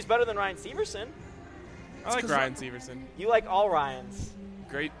solid. He was better than Ryan Severson. I like Ryan Severson. You like all Ryans.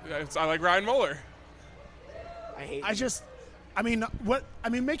 Great. I like Ryan Muller. I hate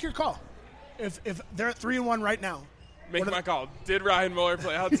make your call. If they're at 3-1 right now. Make my call. Did Ryan Muller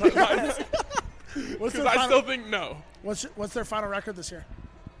play outside lines? Because I still think no. What's their final record this year?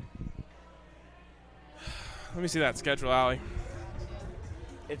 Let me see that schedule, Allie.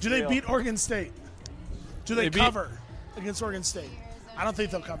 Do they beat Oregon State? Do they cover against Oregon State? I don't think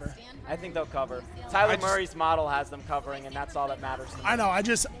they'll cover. I think they'll cover. Tyler Murray's model has them covering, and that's all that matters to me. I know.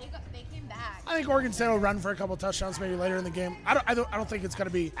 They came back. I think Oregon State will run for a couple touchdowns maybe later in the game. I don't think it's going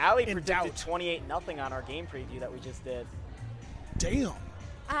to be Allie in predicted doubt. 28-0 on our game preview that we just did. Damn.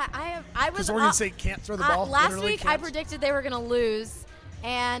 I was because Oregon State can't throw the ball. Last week I predicted they were going to lose,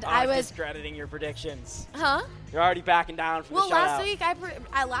 and I was discrediting your predictions. Huh? You're already backing down from the shutout.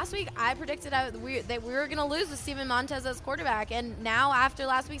 last week I predicted that we were going to lose with Steven Montez as quarterback, and now after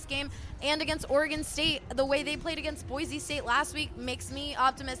last week's game and against Oregon State, the way they played against Boise State last week makes me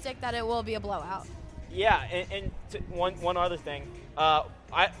optimistic that it will be a blowout. Yeah, and one other thing.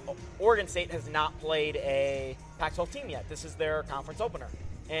 Oregon State has not played a Pac-12 team yet. This is their conference opener.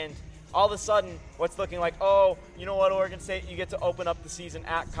 And all of a sudden, what's looking like, oh, you know what, Oregon State, you get to open up the season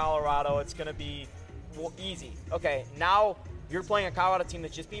at Colorado. It's going to be easy. Okay, now You're playing a Colorado team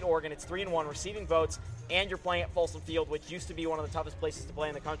that just beat Oregon. It's 3-1, receiving votes, and you're playing at Folsom Field, which used to be one of the toughest places to play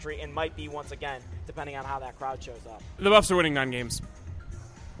in the country and might be once again, depending on how that crowd shows up. The Buffs are winning 9 games.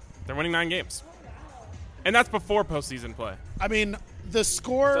 They're winning 9 games. And that's before postseason play. I mean, the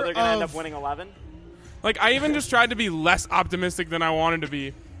score So they're going to end up winning 11? Like, I even just tried to be less optimistic than I wanted to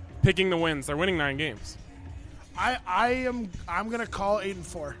be, picking the wins. They're winning 9 games. I'm going to call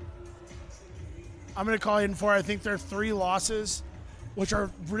 8-4. I'm going to call 8-4. I think there are 3 losses, which are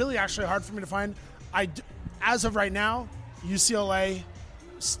really actually hard for me to find. As of right now, UCLA,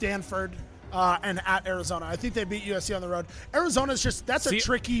 Stanford, and at Arizona. I think they beat USC on the road. Arizona's that's a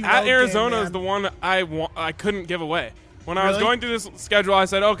tricky road at Arizona game, is the one I couldn't give away. When I Really? was going through this schedule, I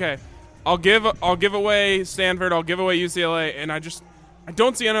said, okay, I'll give away Stanford, I'll give away UCLA, and I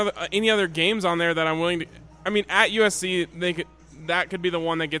don't see any other games on there that I'm willing to. I mean, at USC, that could be the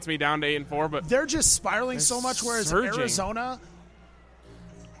one that gets me down to 8-4, but they're just spiraling so much. Whereas surging. Arizona,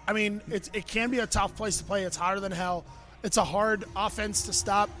 I mean, it can be a tough place to play. It's hotter than hell. It's a hard offense to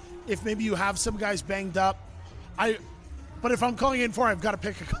stop. If maybe you have some guys banged up, but if I'm calling 8-4, I've got to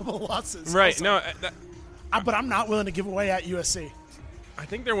pick a couple of losses. right. also. No, But I'm not willing to give away at USC. I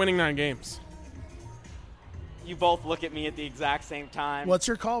think they're winning 9 games. You both look at me at the exact same time. What's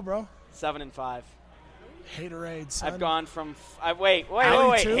your call, bro? 7-5. Haterade, son. I've gone from wait.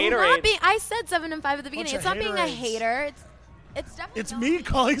 Allie, too? Haterade. I said 7-5 at the beginning. of It's not being a haterades. hater. It's definitely It's not. me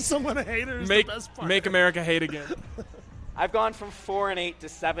calling someone a hater is the best part. Make America hate again. I've gone from 4-8 to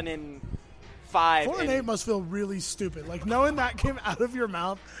 7-5. 4-8 must feel really stupid. Like, knowing that came out of your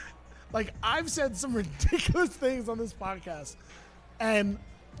mouth. Like, I've said some ridiculous things on this podcast. And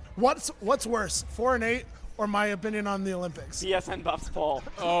what's worse, 4-8 or my opinion on the Olympics? CSN Buffs poll.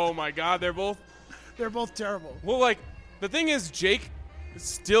 Oh my God, they're both terrible. Well, like, the thing is, Jake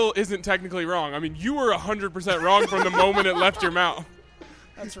still isn't technically wrong. I mean, you were 100% wrong from the moment it left your mouth.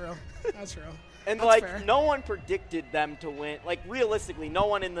 That's real. That's real. And, That's like, fair. no one predicted them to win. Like, realistically, no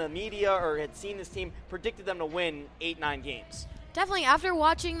one in the media or had seen this team predicted them to win 8-9 games. Definitely. After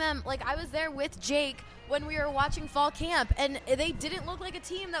watching them, like, I was there with Jake when we were watching fall camp, and they didn't look like a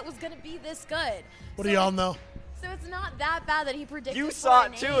team that was going to be this good. What do y'all know? So it's not that bad that he predicted. You saw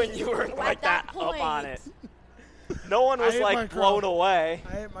it 4-8 too, and you were at like that that point. up on it. No one was I ate my like crow. blown away.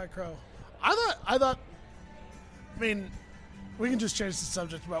 I ate my crow. I thought, I mean, we can just change the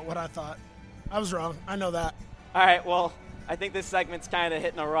subject about what I thought. I was wrong. I know that. All right, well, I think this segment's kind of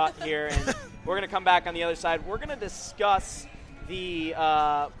hitting a rut here, and we're going to come back on the other side. We're going to discuss the,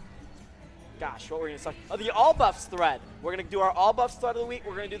 what were we going to discuss? The All Buffs thread. We're going to do our All Buffs thread of the week.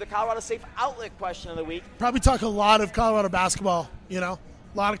 We're going to do the Colorado Safe Outlet question of the week. Probably talk a lot of Colorado basketball, A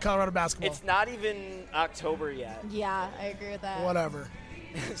lot of Colorado basketball. It's not even October yet. Yeah, I agree with that. Whatever.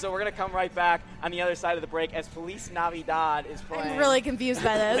 So we're going to come right back on the other side of the break as Feliz Navidad is playing. I'm really confused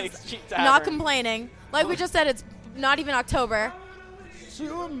by Lakes this. Street Tavern. Not complaining. Like we just said, it's not even October. Wish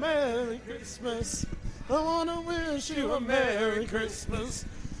you a Merry Christmas. I want to wish you a Merry Christmas.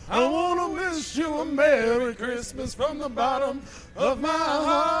 I want to wish you a Merry Christmas from the bottom of my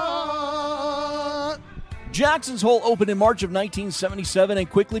heart. Jackson's Hole opened in March of 1977 and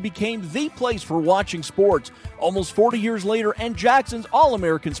quickly became the place for watching sports. Almost 40 years later, and Jackson's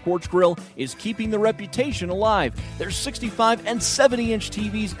All-American Sports Grill is keeping the reputation alive. There's 65 and 70-inch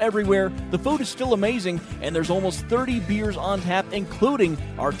TVs everywhere, the food is still amazing, and there's almost 30 beers on tap, including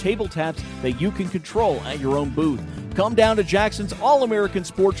our table taps that you can control at your own booth. Come down to Jackson's All-American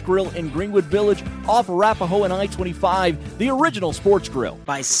Sports Grill in Greenwood Village off Arapahoe and I-25, the original sports grill.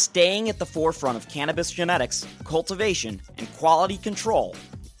 By staying at the forefront of cannabis genetics, cultivation, and quality control,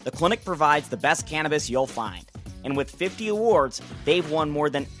 the clinic provides the best cannabis you'll find. And with 50 awards, they've won more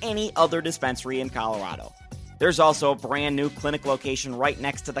than any other dispensary in Colorado. There's also a brand new clinic location right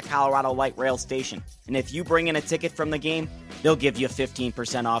next to the Colorado Light Rail station. And if you bring in a ticket from the game, they'll give you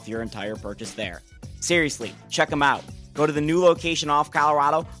 15% off your entire purchase there. Seriously, check them out. Go to the new location off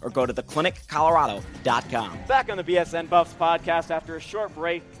Colorado or go to thecliniccolorado.com. Back on the BSN Buffs podcast after a short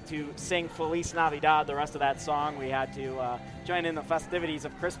break to sing Feliz Navidad, the rest of that song, we had to join in the festivities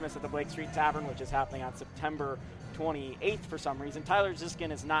of Christmas at the Blake Street Tavern, which is happening on September 28th for some reason. Tyler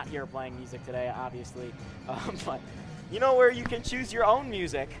Ziskin is not here playing music today, obviously. But you know where you can choose your own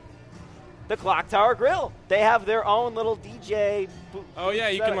music? The Clock Tower Grill. They have their own little DJ booth. Oh yeah,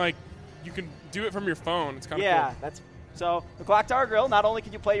 you can do it from your phone. It's kind of Yeah, cool. that's so the Clock Tower Grill. Not only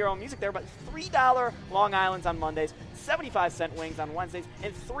can you play your own music there, but $3 Long Islands on Mondays, 75-cent wings on Wednesdays,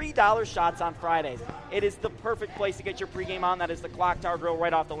 and $3 shots on Fridays. It is the perfect place to get your pregame on. That is the Clock Tower Grill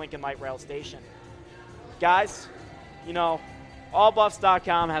right off the Lincoln Light Rail station. Guys,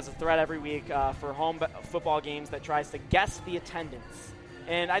 Allbuffs.com has a thread every week for home football games that tries to guess the attendance.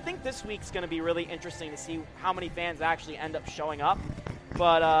 And I think this week's going to be really interesting to see how many fans actually end up showing up.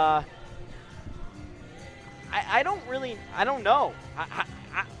 But I don't know.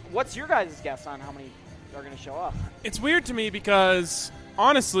 What's your guys' guess on how many are going to show up? It's weird to me because,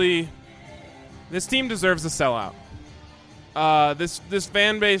 honestly, this team deserves a sellout. This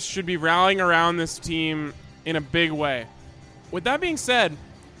fan base should be rallying around this team in a big way. With that being said,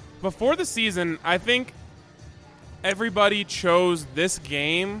 before the season, I think everybody chose this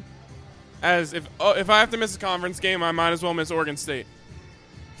game as if I have to miss a conference game, I might as well miss Oregon State.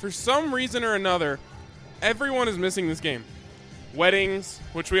 For some reason or another, everyone is missing this game. Weddings,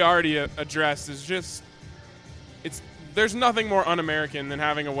 which we already addressed, is just there's nothing more un-American than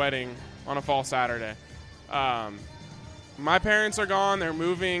having a wedding on a fall Saturday. My parents are gone; they're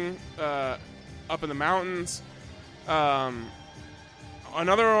moving up in the mountains.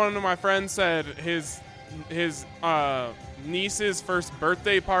 Another one of my friends said his niece's first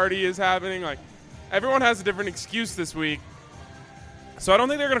birthday party is happening. Like, everyone has a different excuse this week. So I don't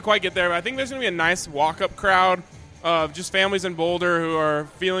think they're going to quite get there. But I think there's going to be a nice walk-up crowd of just families in Boulder who are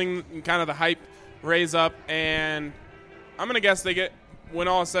feeling kind of the hype raise up. And I'm going to guess they get, when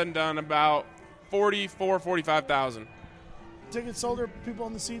all is said and done, about 45,000. Tickets sold or people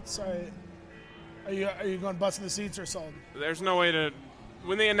in the seats? Are you going busting the seats or sold? There's no way to...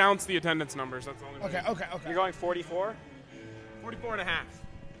 When they announce the attendance numbers, that's the only way. Okay. You're going 44? 44 and a half.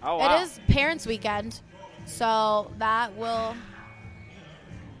 Oh, wow. It is Parents' Weekend, so that will...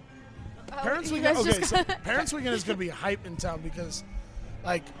 Parents' Weekend. Okay, so Parents' Weekend is going to be hype in town because,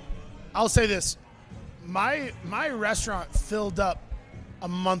 like, I'll say this: my restaurant filled up a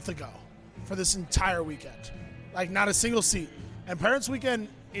month ago for this entire weekend, like not a single seat. And Parents' Weekend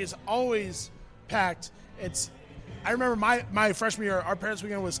is always packed. I remember my freshman year, our Parents'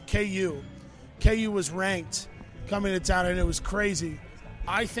 Weekend was KU. KU was ranked coming to town, and it was crazy.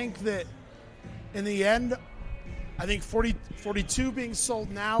 I think that in the end, I think 42 being sold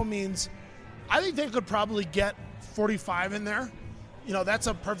now means I think they could probably get 45 in there. You know, that's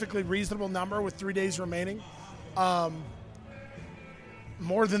a perfectly reasonable number with 3 days remaining.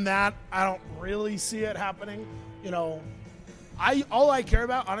 More than that, I don't really see it happening. You know, all I care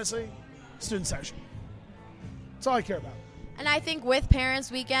about, honestly, student section. That's all I care about. And I think with Parents'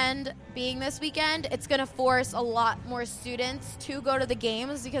 Weekend being this weekend, it's going to force a lot more students to go to the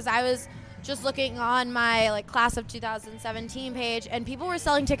games, because I was just looking on my class of 2017 page, and people were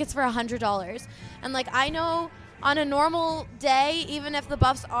selling tickets for $100. And I know on a normal day, even if the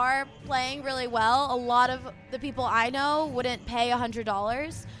Buffs are playing really well, a lot of the people I know wouldn't pay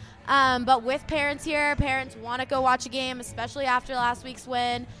 $100. But with parents here, parents want to go watch a game, especially after last week's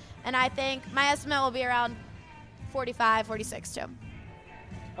win. And I think my estimate will be around 45, 46 too.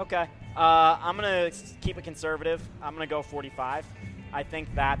 Okay. I'm going to keep it conservative. I'm going to go 45. I think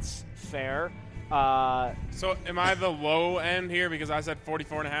that's fair. So am I the low end here because I said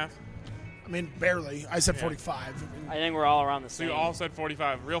 44 and a half? I mean, barely. I said 45. I think we're all around the same. So you all said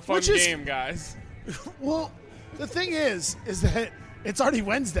 45. Real fun game, guys. Well, the thing is that it's already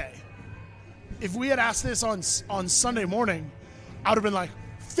Wednesday. If we had asked this on Sunday morning, I would have been like,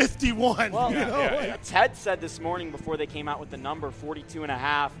 51. Well, yeah. Ted said this morning before they came out with the number 42 and a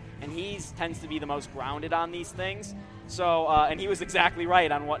half, and he tends to be the most grounded on these things. So, and he was exactly right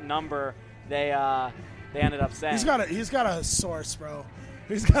on what number they ended up saying. He's got a source, bro.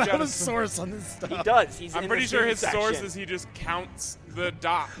 He's got a source on this stuff. He does. I'm pretty sure his source is he just counts the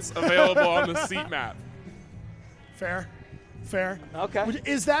dots available on the seat map. Fair. Okay.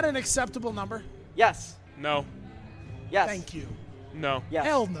 Is that an acceptable number? Yes. No. Yes. Thank you. No. Yes.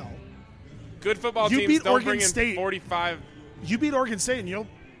 Hell no. Good football You teams beat don't Oregon bring in State. 45. You beat Oregon State, and you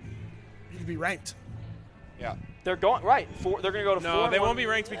could be ranked. Yeah. They're going right. They're going to go to 4. No, they won't be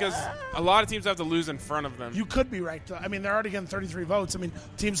ranked because a lot of teams have to lose in front of them. You could be ranked. I mean, they're already getting 33 votes. I mean,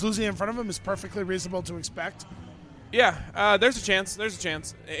 teams losing in front of them is perfectly reasonable to expect. Yeah, there's a chance.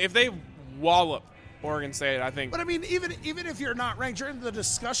 If they wallop Oregon State, I think. But I mean, even if you're not ranked, you're in the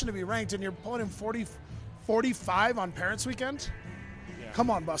discussion to be ranked, and you're pulling in 45 on Parents' Weekend. Yeah. Come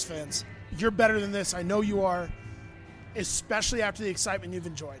on, Buffs fans, you're better than this. I know you are, especially after the excitement you've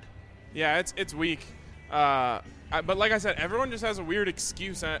enjoyed. Yeah, it's weak. But like I said, everyone just has a weird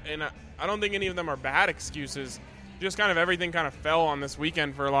excuse, and I don't think any of them are bad excuses. Just kind of everything kind of fell on this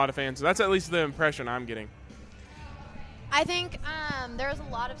weekend for a lot of fans. So that's at least the impression I'm getting. I think there's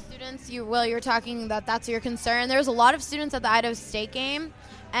a lot of students, you're talking that's your concern. There's a lot of students at the Idaho State game,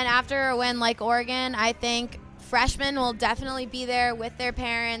 and after a win like Oregon, I think freshmen will definitely be there with their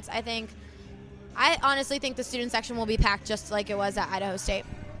parents. I think I honestly think the student section will be packed just like it was at Idaho State.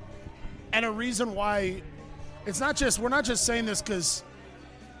 And a reason why we're not just saying this because,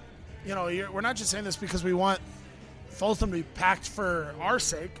 we're not just saying this because we want Folsom to be packed for our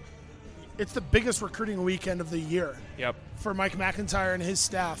sake. It's the biggest recruiting weekend of the year. Yep. For Mike McIntyre and his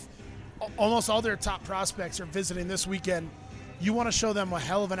staff. Almost all their top prospects are visiting this weekend. You want to show them a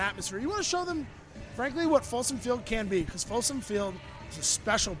hell of an atmosphere. You want to show them, frankly, what Folsom Field can be, because Folsom Field is a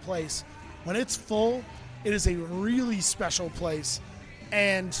special place. When it's full, it is a really special place.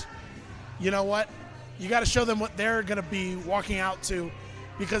 And you know what? You got to show them what they're going to be walking out to,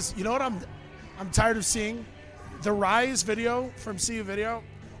 because you know what I'm tired of seeing? The Rise video from CU Video,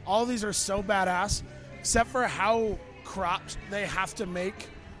 all of these are so badass, except for how cropped they have to make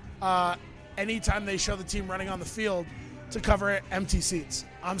anytime they show the team running on the field to cover empty seats.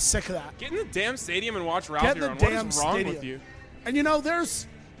 I'm sick of that. Get in the damn stadium and watch Ralphie run. What is wrong with you? And there's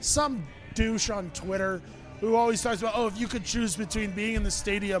some douche on Twitter who always talks about, if you could choose between being in the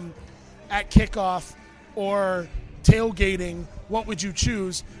stadium at kickoff or tailgating, what would you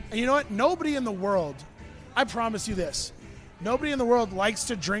choose? And you know what? Nobody in the world, I promise you this, nobody in the world likes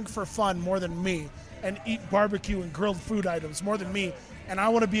to drink for fun more than me and eat barbecue and grilled food items more than me. And I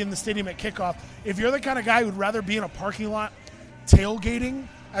want to be in the stadium at kickoff. If you're the kind of guy who'd rather be in a parking lot tailgating,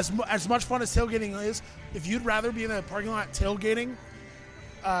 as much fun as tailgating is, if you'd rather be in a parking lot tailgating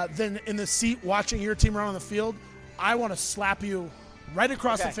than in the seat watching your team run on the field, I want to slap you right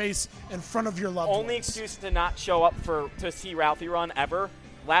across the face in front of your loved ones. Only excuse to not show up to see Ralphie run ever.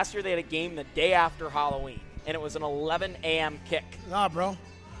 Last year they had a game the day after Halloween, and it was an 11 a.m. kick. Nah, bro.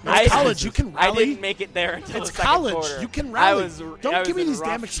 It's college. You can rally. I didn't make it there until it's the second college. quarter. You can rally. Don't give me these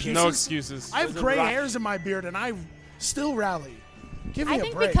damn shape. excuses. No excuses. I have gray hairs in my beard, and I still rally. Give me I a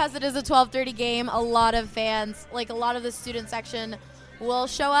think break. because it is a 12:30 game, a lot of fans, a lot of the student section, will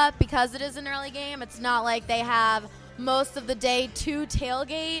show up because it is an early game. It's not like they have most of the day to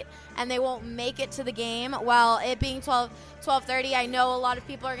tailgate and they won't make it to the game. While it being 12:30, I know a lot of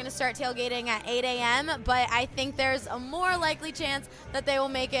people are going to start tailgating at 8 a.m., but I think there's a more likely chance that they will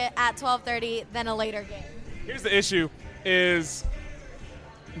make it at 12:30 than a later game. Here's the issue, is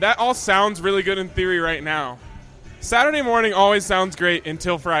that all sounds really good in theory right now. Saturday morning always sounds great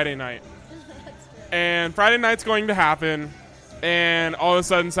until Friday night. And Friday night's going to happen, and all of a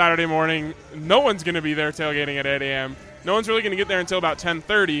sudden Saturday morning, no one's going to be there tailgating at 8 a.m. No one's really going to get there until about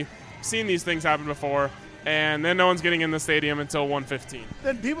 10:30. Seen these things happen before. And then no one's getting in the stadium until 1:15.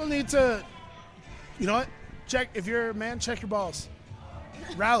 Then people need to, you know what? If you're a man, check your balls.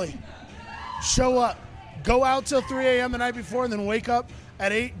 Rally. Show up. Go out till 3 a.m. the night before, and then wake up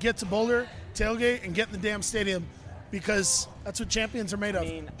at 8, get to Boulder, tailgate, and get in the damn stadium, because that's what champions are made of. I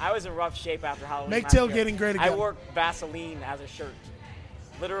mean, I was in rough shape after Halloween. Make tailgating great again. I wore Vaseline as a shirt.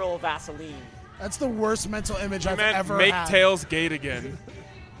 Literal Vaseline. That's the worst mental image I've ever make had. tails gate again.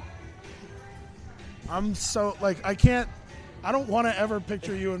 I'm so, I don't want to ever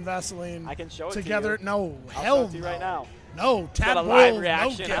picture you and Vaseline I can show it together. to you. No, I'll hell show it to you no. right now. No, Got a Tab live Boyle,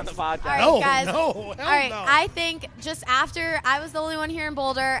 reaction no on the gift. podcast. All right, guys. No, hell All right, no. I think just after I was the only one here in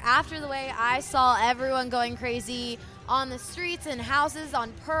Boulder, after the way I saw everyone going crazy on the streets and houses,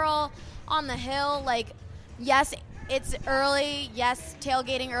 on Pearl, on the hill, yes, it's early, yes,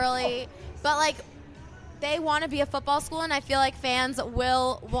 tailgating early, but they want to be a football school, and I feel like fans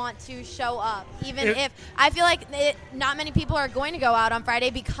will want to show up, even if I feel like not many people are going to go out on Friday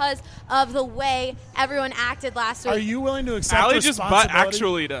because of the way everyone acted last week. Are you willing to accept Allie just responsibility? butt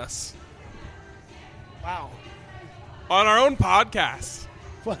actually'd us Wow. on our own podcast.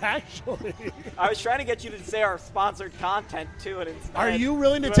 But actually, I was trying to get you to say our sponsored content, too, and instead... are you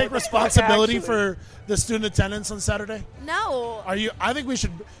willing to you take went with responsibility actually. for the student attendance on Saturday? No. Are you? I think we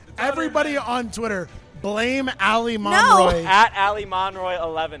should. Everybody on Twitter, blame Allie Monroy. At Allie Monroy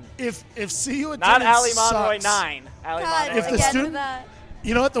 11. If CU attendance Not Allie Monroy sucks, 9. Allie God, Monroy If the again student- with that.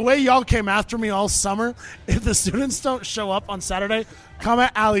 You know what? The way y'all came after me all summer, if the students don't show up on Saturday, come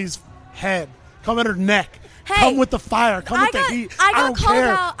at Allie's head. Come at her neck. Hey, come with the fire. Come with the heat. I don't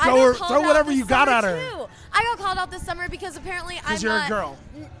care. Throw whatever you got at her. Too. I got called out this summer because apparently I'm Because you're a girl.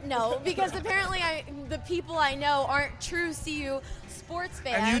 No, because apparently the people I know aren't true CU sports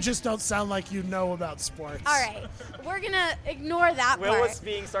fans. And you just don't sound like you know about sports. All right, we're gonna ignore that Will part. was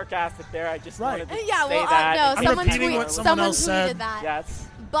being sarcastic there. I just Right. wanted to Yeah, say well, that. no, I'm someone repeating what someone else said. tweeted that. Yes.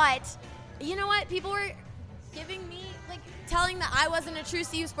 But you know what? People were giving me telling that I wasn't a true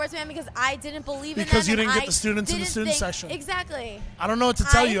CU sports fan because I didn't believe in them. Because you and didn't get I the students in the didn't student think- section. Exactly. I don't know what to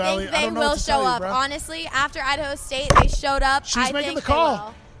tell you, I Allie. think I they don't know will what to show tell you, up. bro. Honestly, after Idaho State, they showed up. She's I making think the call. They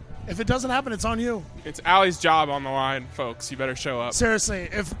will. If it doesn't happen, it's on you. It's Allie's job on the line, folks. You better show up. Seriously,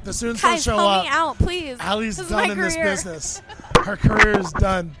 if the students Guys, don't show help up, me out, please. Allie's This is done my in this career. business. Her career is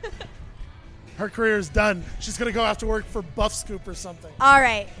done. Her career is done. She's going to go have to work for Buff Scoop or something. All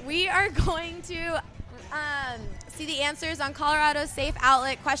right, we are going to see the answers on Colorado's Safe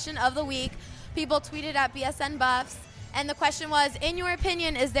Outlet question of the week. People tweeted at BSN Buffs, and the question was, in your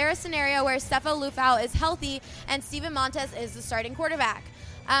opinion, is there a scenario where Sefo Lufau is healthy and Steven Montez is the starting quarterback?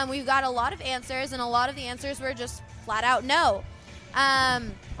 We've got a lot of answers, and a lot of the answers were just flat out no. A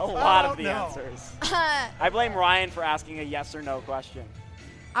lot of the no. answers. I blame Ryan for asking a yes or no question.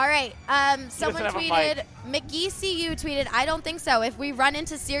 All right. Someone have a tweeted, McGee CU tweeted, I don't think so. If we run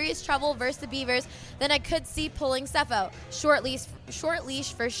into serious trouble versus the Beavers, then I could see pulling Sefo. Short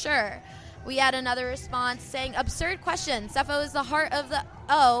leash for sure. We had another response saying, absurd question. Sefo is the heart of the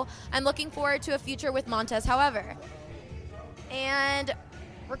O. I'm looking forward to a future with Montez, however. And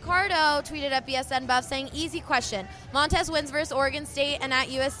Ricardo tweeted at BSN Buff saying, easy question. Montez wins versus Oregon State, and at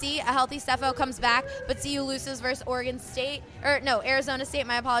USC, a healthy Sefo comes back, but CU loses versus Arizona State,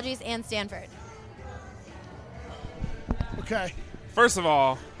 my apologies, and Stanford. Okay. First of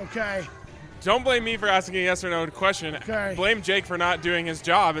all, Okay. don't blame me for asking a yes or no question. Okay. Blame Jake for not doing his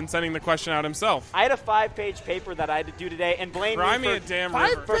job and sending the question out himself. I had a 5-page paper that I had to do today, and blame Cry me me for a damn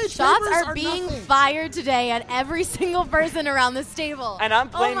Five river. page Shots papers are being nothing. fired today at every single person around this table. And I'm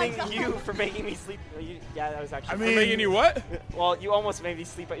Oh my blaming God. you for making me sleep. Yeah, that was actually. I For mean- making you what? well, you almost made me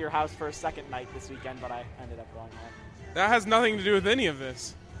sleep at your house for a second night this weekend, but I ended up going home. That has nothing to do with any of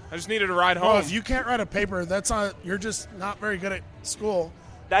this. I just needed a ride home. Well, if you can't write a paper, you're just not very good at school.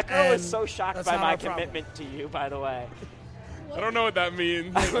 That girl is And so shocked that's by not my our problem. commitment to you, by the way. I don't know what that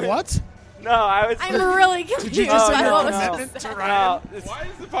means. What? No, I was. I'm really confused you just by say what your was commitment just to said. Ryan? No, Why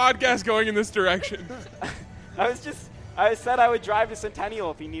is the podcast going in this direction? I said I would drive to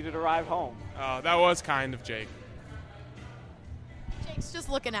Centennial if he needed to arrive home. Oh, that was kind of Jake. Jake's just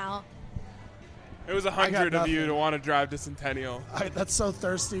looking out. It was 100 of you to want to drive to Centennial. That's so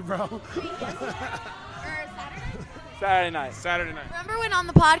thirsty, bro. Saturday night. Saturday night. Remember when on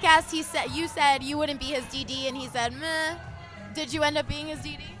the podcast you said you wouldn't be his DD, and he said, meh. Did you end up being his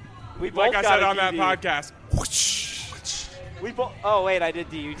DD? We both Like I got said a on that DD. podcast. We both. Oh wait, I did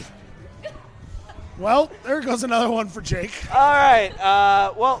DD. Well, there goes another one for Jake. All right.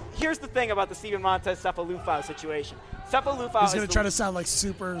 Well, here's the thing about the Steven Montez Sefo Lufau situation. Sefo Lufau He's is going to the- try to sound like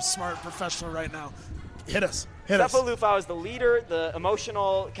super smart professional right now. Hit us. Hit us. Sefo Lufau is the leader, the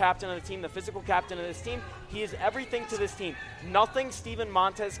emotional captain of the team, the physical captain of this team. He is everything to this team. Nothing Steven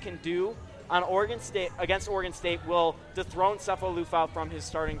Montez can do on against Oregon State will dethrone Sefo Lufau from his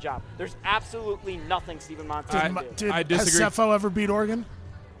starting job. There's absolutely nothing Steven Montez can do. I Has disagree. Sefo ever beat Oregon?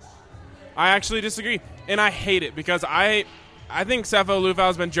 I actually disagree, and I hate it because I think Sefo Lufau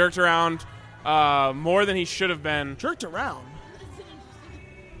has been jerked around more than he should have been. Jerked around.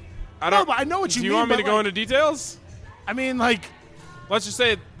 I don't. No, but I know what you Do you mean, want me but to go like- into details? I mean, like, Let's just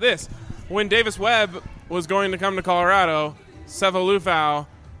say this: when Davis Webb was going to come to Colorado, Sefo Lufau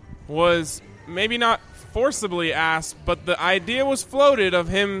was maybe not forcibly asked, but the idea was floated of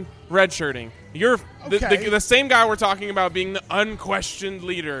him redshirting. You're Okay. the same guy we're talking about being the unquestioned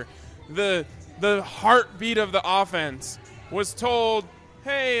leader, the heartbeat of the offense, was told,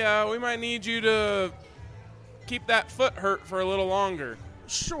 hey, we might need you to keep that foot hurt for a little longer.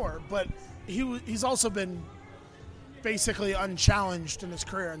 sure, but he's also been basically unchallenged in his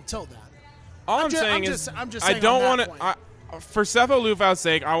career until that. All I'm, I'm ju- saying I'm is, just- I'm just I saying don't on want that to. For Sefo Lufau's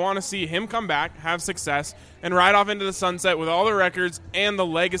sake, I want to see him come back, have success, and ride off into the sunset with all the records and the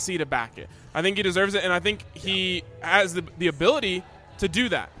legacy to back it. I think he deserves it, and I think he has the ability to do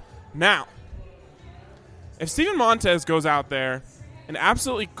that. Now, if Steven Montez goes out there and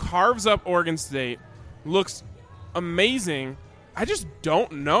absolutely carves up Oregon State, looks amazing, I just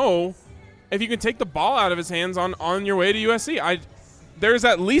don't know if you can take the ball out of his hands on your way to USC. There's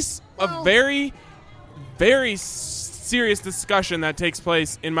at least a very, very serious discussion that takes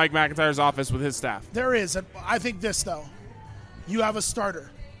place in Mike McIntyre's office with his staff. There is. I think this, though. You have a starter,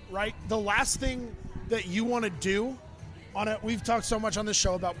 right? The last thing that you want to do on it, we've talked so much on this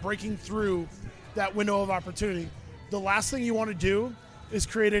show about breaking through that window of opportunity. The last thing you want to do is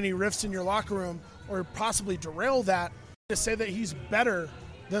create any rifts in your locker room or possibly derail that to say that he's better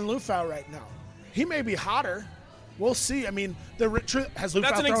than Lufau right now. He may be hotter. We'll see. I mean, has Lufau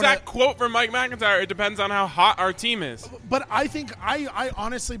That's an thrown exact quote from Mike McIntyre. It depends on how hot our team is. But I think I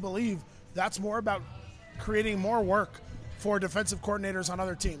honestly believe that's more about creating more work for defensive coordinators on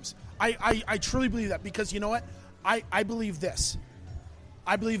other teams. I truly believe that because you know what? I believe this.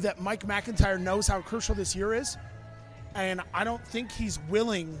 I believe that Mike McIntyre knows how crucial this year is, And I don't think he's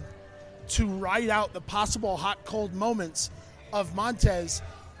willing to ride out the possible hot-cold moments of Montez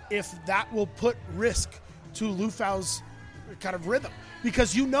if that will put risk to Lufau's kind of rhythm.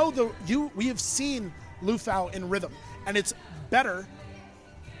 Because we have seen Lufau in rhythm, and it's better.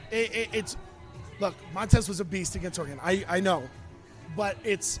 Look, Montez was a beast against Oregon. I know. But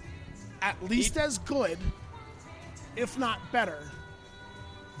it's at least as good, if not better,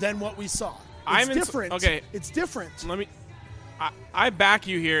 than what we saw. It's different. Okay. It's different. I back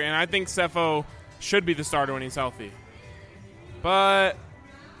you here, and I think Sefo should be the starter when he's healthy. But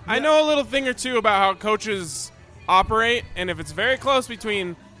I know a little thing or two about how coaches operate, and if it's very close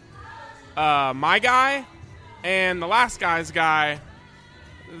between my guy and the last guy's guy,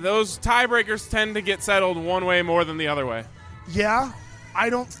 those tiebreakers tend to get settled one way more than the other way. Yeah, I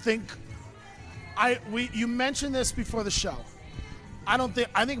don't think you mentioned this before the show. I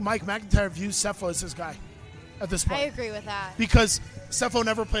think Mike McIntyre views Sefo as his guy at this point. I agree with that. Because Sefo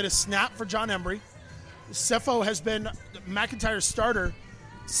never played a snap for John Embry. Sefo has been McIntyre's starter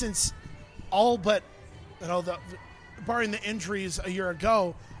since all but, barring the injuries a year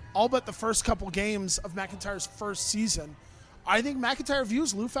ago, all but the first couple games of McIntyre's first season. I think McIntyre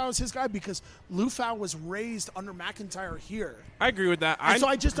views Lufau as his guy because Lufau was raised under McIntyre here. I agree with that. So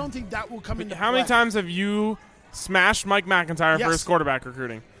I just don't think that will come into play. How many times have you smashed Mike McIntyre for his quarterback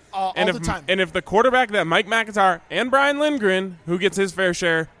recruiting? All the time. And if the quarterback that Mike McIntyre and Brian Lindgren, who gets his fair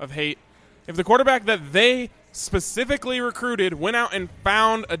share of hate, if the quarterback that they specifically recruited went out and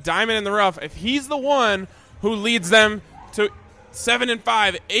found a diamond in the rough, if he's the one who leads them to 7-5,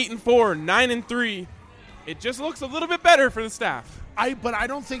 8-4, 9-3, it just looks a little bit better for the staff. But I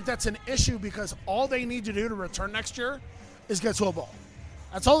don't think that's an issue because all they need to do to return next year is get to a bowl.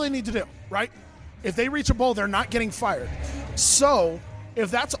 That's all they need to do, right? If they reach a bowl, they're not getting fired. So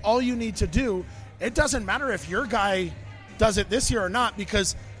if that's all you need to do, it doesn't matter if your guy does it this year or not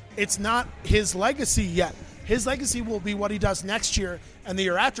because it's not his legacy yet. His legacy will be what he does next year and the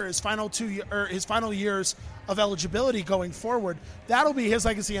year after, his final years of eligibility going forward. That'll be his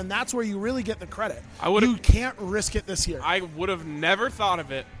legacy, and that's where you really get the credit. You can't risk it this year. I would have never thought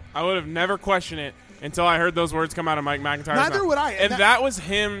of it. I would have never questioned it until I heard those words come out of Mike McIntyre's mouth. Neither would I. And that was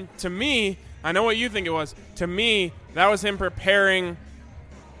him, to me, I know what you think it was. To me, that was him preparing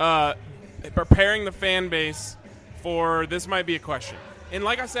the fan base for this might be a question. And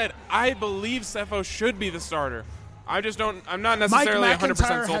like I said, I believe Sefo should be the starter. I'm not necessarily 100% sold on that.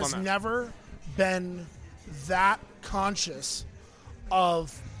 Mike McIntyre has never been that conscious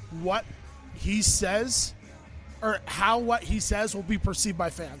of what he says or how what he says will be perceived by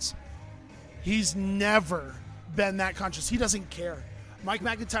fans. He's never been that conscious. He doesn't care. Mike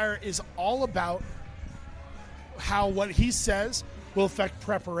McIntyre is all about how what he says will affect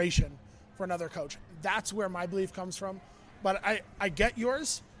preparation for another coach. That's where my belief comes from. But I get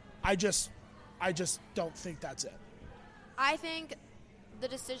yours. I just don't think that's it. I think the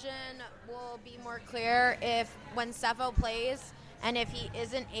decision will be more clear if when Sefo plays and if he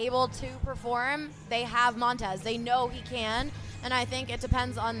isn't able to perform, they have Montez. They know he can, and I think it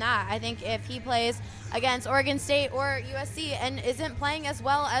depends on that. I think if he plays against Oregon State or USC and isn't playing as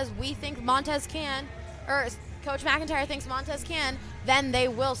well as we think Montez can, or Coach McIntyre thinks Montez can, then they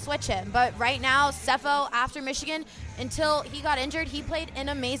will switch him. But right now, Sefo, after Michigan, until he got injured, he played an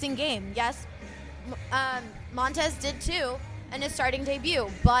amazing game. Yes, Montez did too in his starting debut.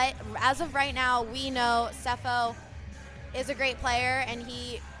 But as of right now, we know Sefo is a great player, and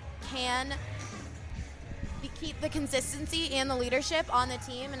he can keep the consistency and the leadership on the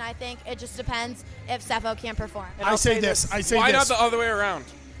team. And I think it just depends if Sefo can perform. I say this. Why not the other way around?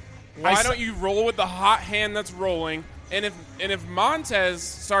 Why don't you roll with the hot hand that's rolling? And if Montez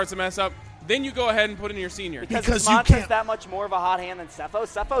starts to mess up, then you go ahead and put in your senior. Because Montez that much more of a hot hand than Sefo?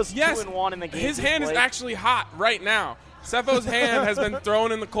 Sefo's 2-1 in the game. His hand is actually hot right now. Sefo's hand has been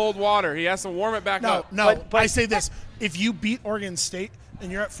thrown in the cold water. He has to warm it back up. No, but I say this. If you beat Oregon State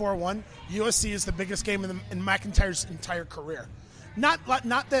and you're at 4-1, USC is the biggest game in McIntyre's entire career. Not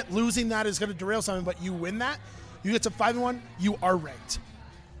that losing that is going to derail something, but you win that, you get to 5-1, you are ranked.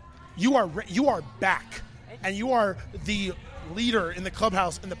 You are back, and you are the leader in the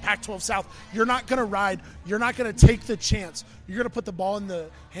clubhouse in the Pac-12 South. You're not going to ride. You're not going to take the chance. You're going to put the ball in the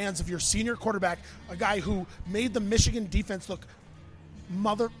hands of your senior quarterback, a guy who made the Michigan defense look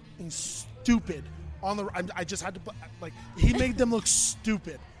stupid on the. I just had to he made them look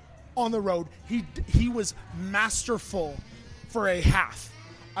stupid on the road. He was masterful for a half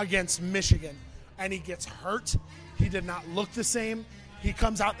against Michigan, and he gets hurt. He did not look the same. He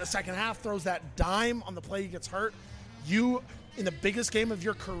comes out in the second half, throws that dime on the play, he gets hurt. You, in the biggest game of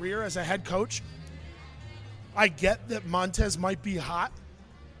your career as a head coach, I get that Montez might be hot.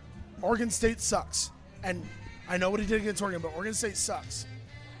 Oregon State sucks. And I know what he did against Oregon, but Oregon State sucks.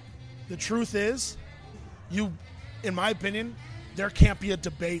 The truth is, in my opinion, there can't be a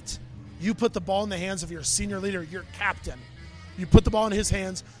debate. You put the ball in the hands of your senior leader, your captain. You put the ball in his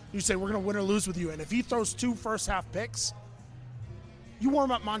hands, you say, we're going to win or lose with you. And if he throws 2 first-half picks, you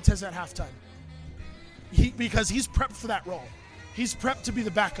warm up Montez at halftime. Because he's prepped for that role. He's prepped to be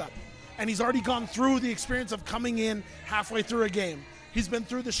the backup. And he's already gone through the experience of coming in halfway through a game. He's been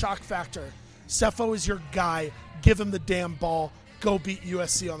through the shock factor. Cepho is your guy. Give him the damn ball. Go beat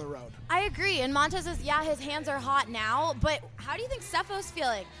USC on the road. I agree. And Montez is, his hands are hot now. But how do you think Cepho's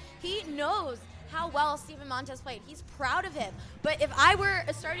feeling? He knows how well Steven Montez played. He's proud of him. But if I were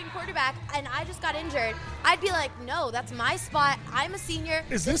a starting quarterback and I just got injured, I'd be like, no, that's my spot. I'm a senior.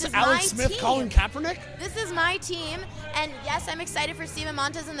 Is this Alex Smith calling Kaepernick? This is my team. And yes, I'm excited for Steven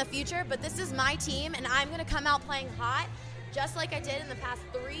Montez in the future, but this is my team, and I'm going to come out playing hot, just like I did in the past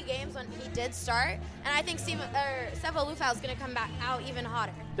 3 games when he did start. And I think Cepho Lufau is going to come back out even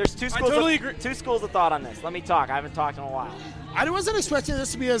hotter. There's two schools of thought on this. Let me talk. I haven't talked in a while. I wasn't expecting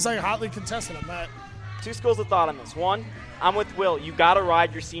this to be as hotly contested. Two schools of thought on this. One, I'm with Will. You got to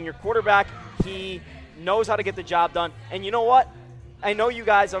ride your senior quarterback. He knows how to get the job done. And you know what? I know you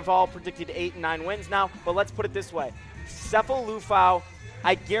guys have all predicted 8 and 9 wins now, but let's put it this way. Cepho Lufau,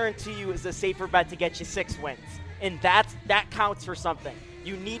 I guarantee you, is a safer bet to get you 6 wins. And that counts for something.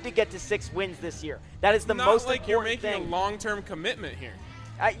 You need to get to 6 wins this year. That is the most important thing. Not like you're making a long-term commitment here.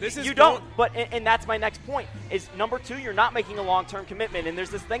 And that's my next point, is number 2, you're not making a long-term commitment. And there's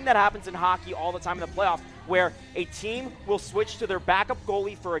this thing that happens in hockey all the time in the playoffs where a team will switch to their backup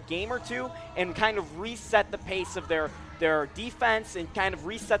goalie for a game or 2 and kind of reset the pace of their defense and kind of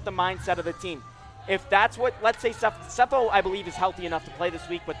reset the mindset of the team. If that's what, let's say Cepho, I believe, is healthy enough to play this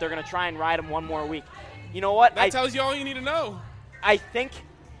week, but they're going to try and ride him one more week. You know what? That tells you all you need to know. I think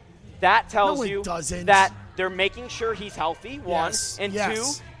that tells you that they're making sure he's healthy, 1, and 2,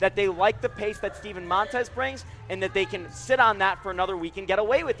 that they like the pace that Steven Montez brings and that they can sit on that for another week and get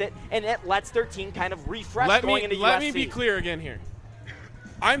away with it, and it lets their team kind of refresh going into USC. Let me be clear again here.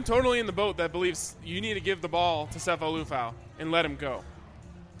 I'm totally in the boat that believes you need to give the ball to Cepho Lufau and let him go.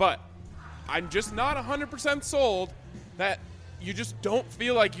 But I'm just not 100% sold that you just don't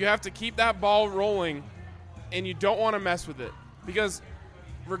feel like you have to keep that ball rolling and you don't want to mess with it. Because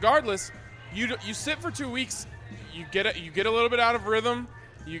regardless, you sit for 2 weeks, you get a little bit out of rhythm,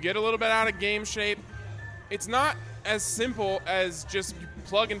 you get a little bit out of game shape. It's not as simple as just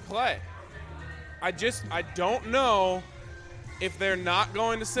plug and play. I don't know if they're not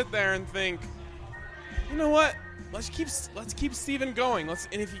going to sit there and think, you know what, let's keep Steven going. And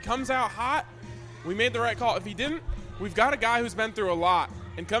if he comes out hot, we made the right call. If he didn't, we've got a guy who's been through a lot,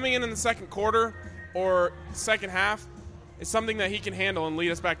 and coming in the second quarter or second half is something that he can handle and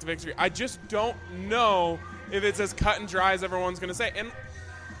lead us back to victory. I just don't know if it's as cut and dry as everyone's going to say. And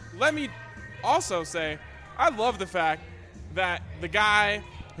let me also say, I love the fact that the guy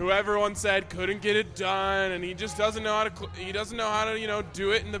who everyone said couldn't get it done and he just doesn't know how to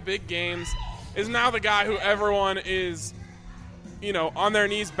do it in the big games is now the guy who everyone is on their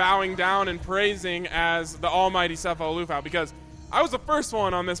knees bowing down and praising as the almighty Cepho Lufau, because I was the first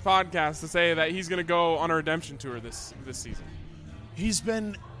one on this podcast to say that he's going to go on a redemption tour this season. He's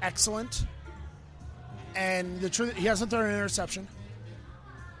been excellent, and the truth, he hasn't thrown an interception.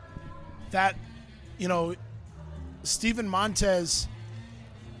 That, Steven Montez,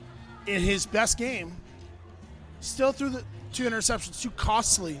 in his best game, still threw the 2 interceptions, 2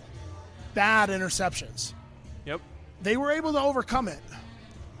 costly, bad interceptions. Yep. They were able to overcome it.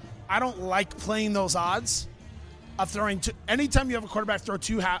 I don't like playing those odds of throwing anytime you have a quarterback throw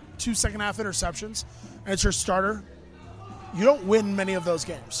 2 second half interceptions and it's your starter, you don't win many of those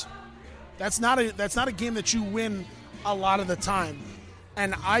games. That's not a game that you win a lot of the time.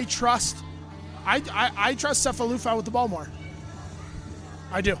 And I trust Cepho Lufau with the ball more.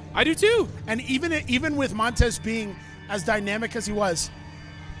 I do. I do too. And even with Montez being as dynamic as he was,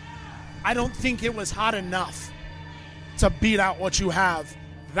 I don't think it was hot enough to beat out what you have.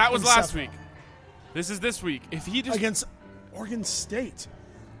 That was last week. This is this week. If he just against Oregon State.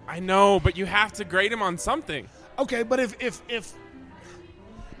 I know, but you have to grade him on something. Okay, but if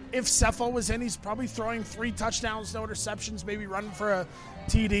Cepho was in, he's probably throwing 3 touchdowns, no interceptions, maybe running for a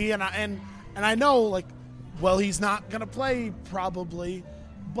TD, and I know he's not gonna play probably,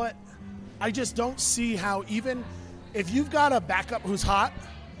 but I just don't see how, even if you've got a backup who's hot,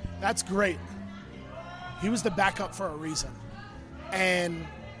 that's great. He was the backup for a reason, and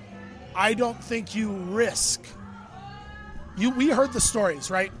I don't think you risk. We heard the stories,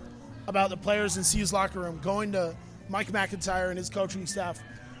 right? about the players in C's locker room going to Mike McIntyre and his coaching staff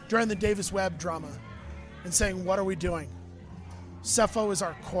during the Davis Webb drama and saying, what are we doing? Sefo is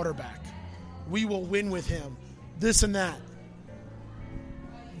our quarterback. We will win with him. This and that.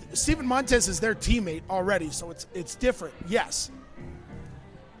 Steven Montez is their teammate already, so it's different. Yes.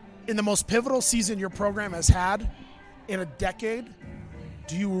 In the most pivotal season your program has had in a decade,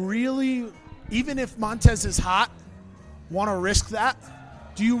 do you really, even if Montez is hot, want to risk that?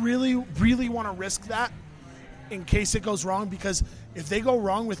 Do you really, really want to risk that in case it goes wrong? Because if they go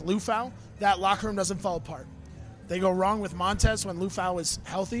wrong with Lufau, that locker room doesn't fall apart. They go wrong with Montez when Lufau is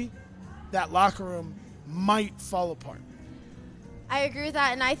healthy, that locker room might fall apart. I agree with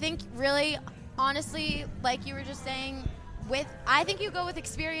that, and I think really, honestly, like you were just saying, I think you go with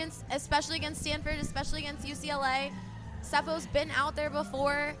experience, especially against Stanford, especially against UCLA. Sefo's been out there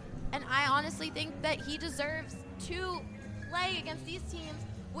before, and I honestly think that he deserves to play against these teams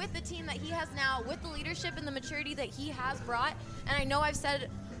with the team that he has now, with the leadership and the maturity that he has brought. And I know I've said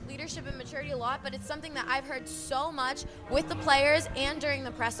leadership and maturity a lot, but it's something that I've heard so much with the players and during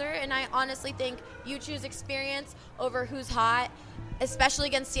the presser, and I honestly think you choose experience over who's hot, especially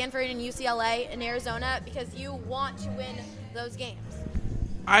against Stanford and UCLA and Arizona, because you want to win those games.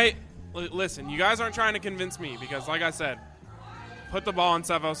 Listen, you guys aren't trying to convince me because, like I said, put the ball in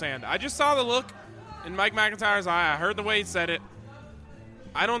Sefo's hand. I just saw the look in Mike McIntyre's eye. I heard the way he said it.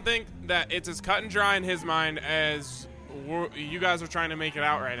 I don't think that it's as cut and dry in his mind as you guys are trying to make it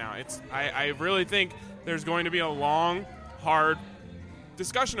out right now. I really think there's going to be a long, hard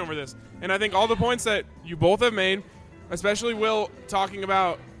discussion over this. And I think all the points that you both have made, especially Will talking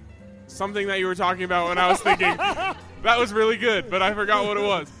about something that you were talking about when I was thinking, that was really good, but I forgot what it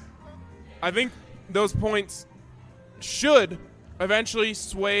was. I think those points should eventually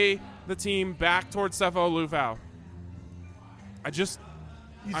sway the team back towards Sefo Lufau.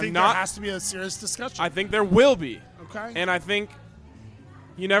 You think there has to be a serious discussion? I think there will be. Okay. And I think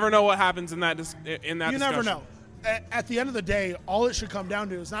you never know what happens in that discussion. You never know. At the end of the day, all it should come down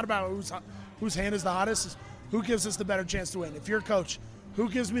to is not about whose hand is the hottest, it's who gives us the better chance to win. If you're a coach, who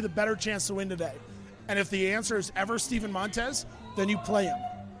gives me the better chance to win today? And if the answer is ever Steven Montez, then you play him.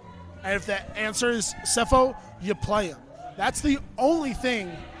 And if the answer is Sefo, you play him. That's the only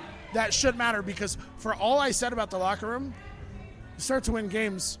thing that should matter, because for all I said about the locker room, you start to win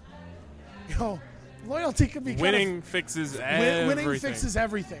games, loyalty could be winning fixes everything. Winning fixes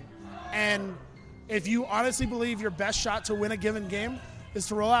everything. And if you honestly believe your best shot to win a given game is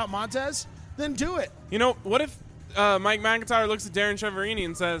to roll out Montez, then do it. What if Mike McIntyre looks at Darren Chiaverini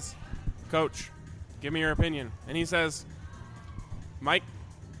and says, Coach, give me your opinion. And he says, Mike,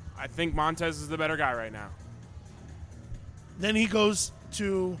 I think Montez is the better guy right now. Then he goes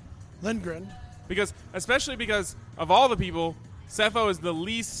to Lindgren. Especially because of all the people, Sefo is the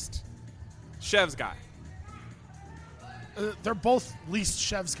least Chev's guy. They're both least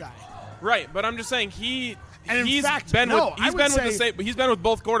Chev's guy. Right, but I'm just saying he's been with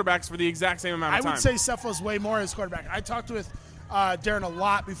both quarterbacks for the exact same amount of time. I would say Sefo's way more as quarterback. I talked with Darren a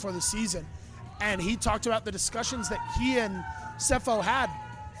lot before the season, and he talked about the discussions that he and Sefo had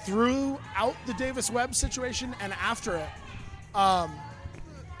throughout the Davis Webb situation and after it. I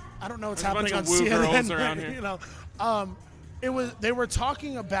don't know what's happening on CNN around here. They were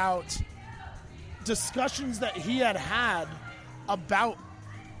talking about discussions that he had about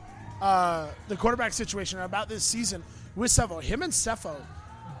the quarterback situation, about this season with Sefo. Him and Sefo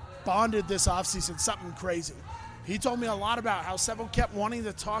bonded this offseason, something crazy. He told me a lot about how Sefo kept wanting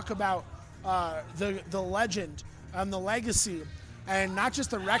to talk about the legend and the legacy, and not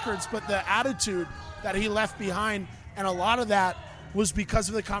just the records, but the attitude that he left behind. And a lot of that was because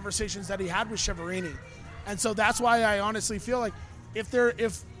of the conversations that he had with Chiaverini. And so that's why I honestly feel like if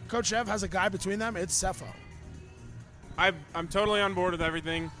Coach Chev has a guy between them, it's Sefo. I'm totally on board with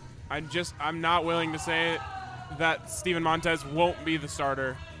everything. I'm not willing to say it that Steven Montez won't be the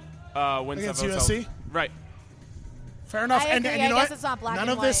starter when against Sefo USC. Right. Fair enough. I agree. And you know I guess what? it's not black none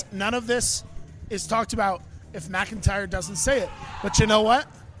and of this white. none of this is talked about if McIntyre doesn't say it. But you know what?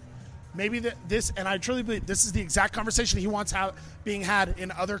 Maybe this, and I truly believe this is the exact conversation he wants being had in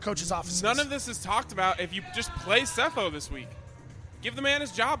other coaches' offices. None of this is talked about if you just play Sefo this week. Give the man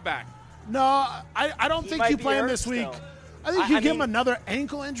his job back. No, I don't think you play him this week. Still. I think you give him another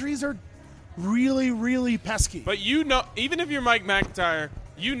ankle. Injuries are really, really pesky. But even if you're Mike McIntyre,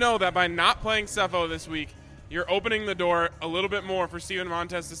 you know that by not playing Sefo this week, you're opening the door a little bit more for Steven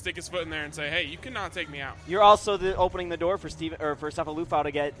Montez to stick his foot in there and say, hey, you cannot take me out. You're also opening the door for Sefo Lufau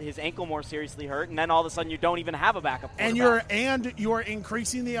to get his ankle more seriously hurt, and then all of a sudden you don't even have a backup quarterback. And you're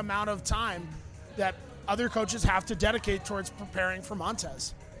increasing the amount of time that other coaches have to dedicate towards preparing for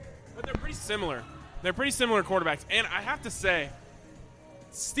Montez. But they're pretty similar. They're pretty similar quarterbacks. And I have to say,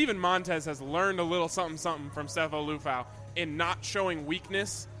 Steven Montez has learned a little something from Sefo Liufau in not showing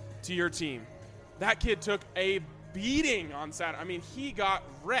weakness to your team. That kid took a beating on Saturday. I mean, he got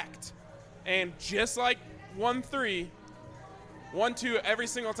wrecked. And just like 1-3, 1-2 every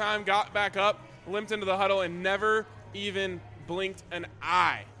single time, got back up, limped into the huddle, and never even blinked an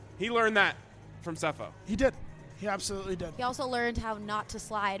eye. He learned that from Sefo. He did. He absolutely did. He also learned how not to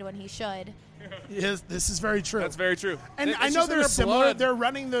slide when he should. Yes, this is very true. That's very true. And I know they're similar. They're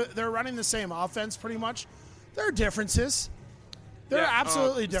running the same offense pretty much. There are differences. They're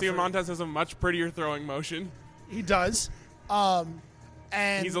absolutely different. Steven Montez has a much prettier throwing motion. He does.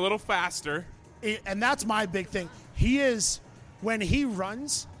 And he's a little faster. And that's my big thing. He is, when he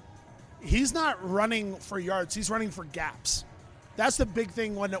runs, he's not running for yards. He's running for gaps. That's the big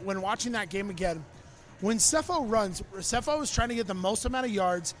thing when watching that game again. When Sefo runs, Sefo is trying to get the most amount of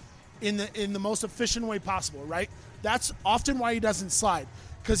yards in the most efficient way possible, right? That's often why he doesn't slide,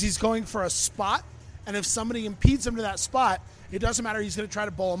 because he's going for a spot, and if somebody impedes him to that spot, it doesn't matter. He's going to try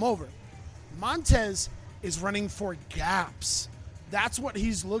to bowl him over. Montez is running for gaps. That's what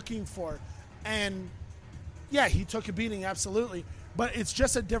he's looking for. And, yeah, he took a beating, absolutely. But it's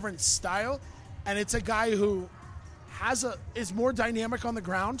just a different style, and it's a guy who is more dynamic on the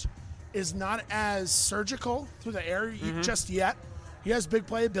ground, is not as surgical through the air just yet. He has big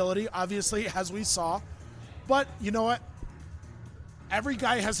playability, obviously, as we saw. But you know what? Every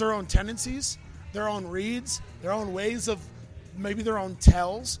guy has their own tendencies, their own reads, their own ways of maybe their own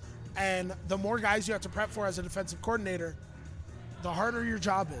tells. And the more guys you have to prep for as a defensive coordinator, the harder your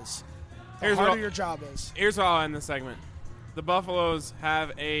job is. Here's what I'll end this segment. The Buffaloes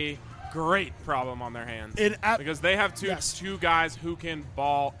have a great problem on their hands because they have two guys who can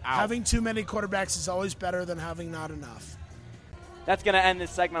ball out. Having too many quarterbacks is always better than having not enough. That's going to end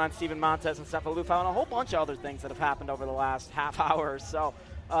this segment on Steven Montez and Sefo Liufau and a whole bunch of other things that have happened over the last half hour or so.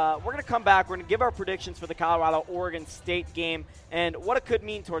 We're going to come back. We're going to give our predictions for the Colorado-Oregon State game and what it could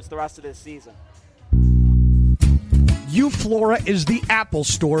mean towards the rest of this season. Euflora is the Apple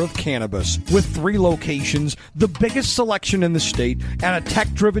Store of cannabis. With 3 locations, the biggest selection in the state, and a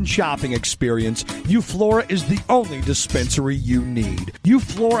tech-driven shopping experience, Euflora is the only dispensary you need.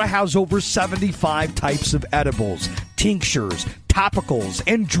 Euflora has over 75 types of edibles, tinctures, topicals,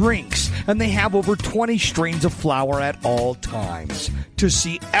 and drinks, and they have over 20 strains of flower at all times. To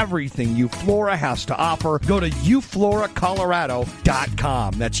see everything Euflora has to offer, go to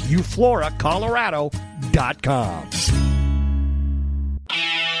eufloracolorado.com. That's eufloracolorado.com.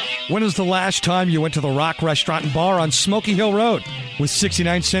 When is the last time you went to the Rock Restaurant and Bar on Smoky Hill Road? With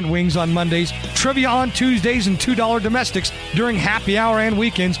 69-cent wings on Mondays, trivia on Tuesdays, and $2 domestics during happy hour and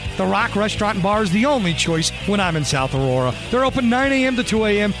weekends, the Rock Restaurant and Bar is the only choice when I'm in South Aurora. They're open 9 a.m. to 2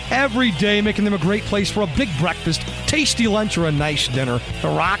 a.m. every day, making them a great place for a big breakfast, tasty lunch, or a nice dinner. The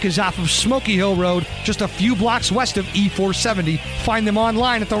Rock is off of Smoky Hill Road, just a few blocks west of E470. Find them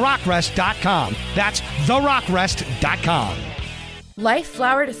online at therockrest.com. That's therockrest.com. Life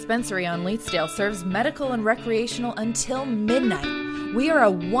Flower Dispensary on Leetsdale serves medical and recreational until midnight. We are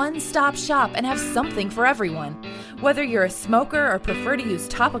a one-stop shop and have something for everyone. Whether you're a smoker or prefer to use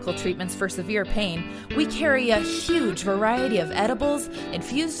topical treatments for severe pain, we carry a huge variety of edibles,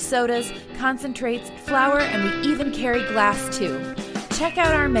 infused sodas, concentrates, flower, and we even carry glass too. Check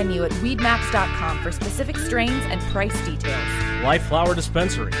out our menu at weedmaps.com for specific strains and price details. Life Flower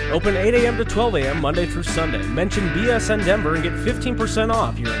Dispensary. Open 8 a.m. to 12 a.m. Monday through Sunday. Mention BSN Denver and get 15%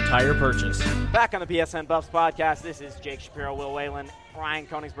 off your entire purchase. Back on the BSN Buffs podcast, this is Jake Shapiro, Will Whalen, Ryan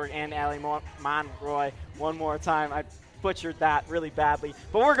Koenigsberg, and Allie Monroy. One more time. I butchered that really badly,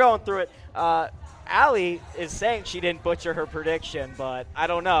 but we're going through it. Allie is saying she didn't butcher her prediction, but I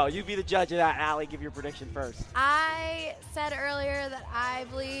don't know. You be the judge of that. Allie, give your prediction first. I said earlier that I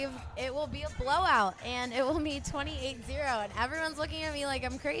believe it will be a blowout, and it will be 28-0, and everyone's looking at me like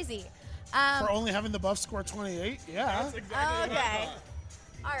I'm crazy. For only having the Buffs score 28? Yeah. That's exactly okay.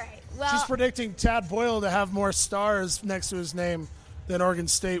 All right. Well, she's predicting Tad Boyle to have more stars next to his name than Oregon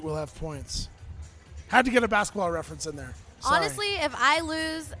State will have points. Had to get a basketball reference in there. Sorry. Honestly, if I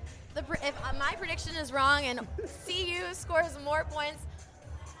lose... if my prediction is wrong and CU scores more points,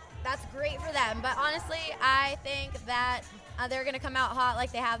 that's great for them. But honestly, I think that they're going to come out hot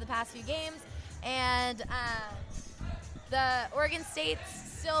like they have the past few games. And the Oregon State's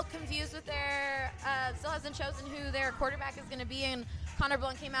still confused with still hasn't chosen who their quarterback is going to be. And Connor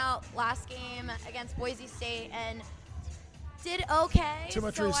Blunt came out last game against Boise State and did okay. Too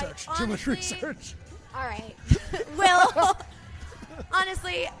much research. All right. Will...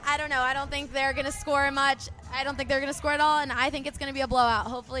 Honestly, I don't know. I don't think they're going to score much. I don't think they're going to score at all, and I think it's going to be a blowout.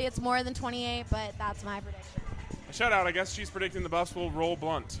 Hopefully it's more than 28, but that's my prediction. A shutout. I guess she's predicting the Buffs will roll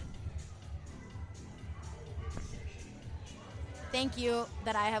Blunt. Thank you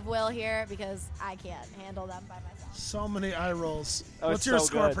that I have Will here because I can't handle them by myself. So many eye rolls. Oh, What's your so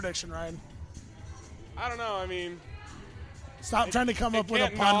score good. prediction, Ryan? I don't know. I mean, Stop trying to come up with a it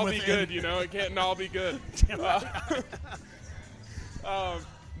can't pun all with be it. good, you know. It can't all be good.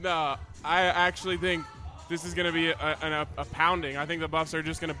 No, I actually think this is going to be a pounding. I think the Buffs are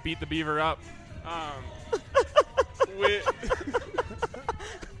just going to beat the Beaver up.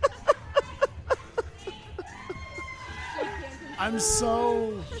 I'm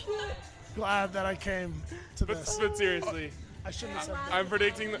so glad that I came to this. But seriously, I shouldn't have said that. I'm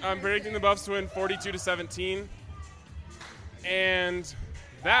predicting the Buffs to win 42-17, and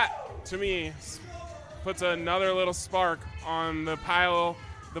that to me puts another little spark on the puddle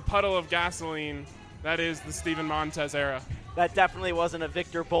of gasoline that is the Steven Montez era. That definitely wasn't a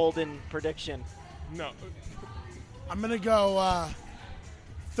Victor Bolden prediction. No. I'm going to go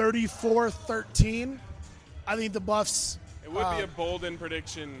 34-13. I think the Buffs. It would be a Bolden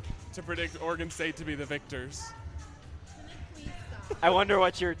prediction to predict Oregon State to be the victors. I wonder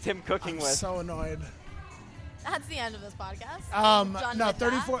what you're Tim cooking I'm with. so annoyed. That's the end of this podcast. No,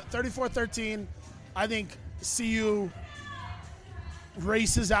 34-13. I think CU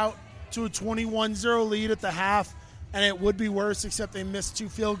races out to a 21-0 lead at the half, and it would be worse except they missed 2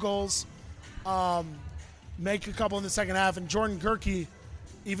 field goals. Make a couple in the second half, and Jordan Gerke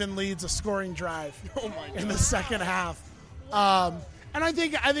even leads a scoring drive in the second half. And I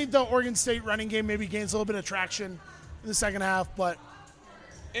think the Oregon State running game maybe gains a little bit of traction in the second half, but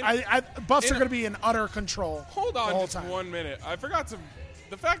Buffs are going to be in utter control. Hold on the whole just time. 1 minute. I forgot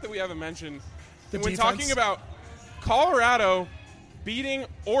the fact that we haven't mentioned when defense? talking about Colorado beating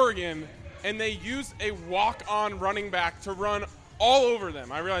Oregon, and they use a walk-on running back to run all over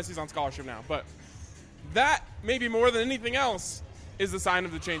them. I realize he's on scholarship now, but that maybe more than anything else is the sign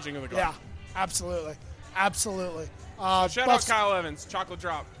of the changing of the guard. Yeah, absolutely. Shout out Kyle Evans, chocolate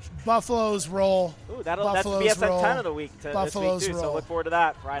drop. Buffalo's roll. Ooh, that's Buffalo's BSN roll. 10 of the week Buffalo's this week, too, roll. so look forward to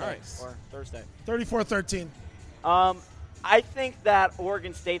that Friday Nice. or Thursday. 34-13. I think that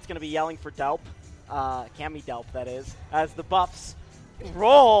Oregon State's going to be yelling for Delp, Cammy Delp, that is, as the Buffs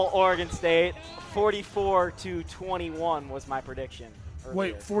roll Oregon State. 44-21 was my prediction earlier.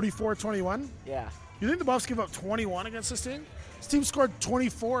 Wait, 44-21? Yeah. You think the Buffs give up 21 against this team? This team scored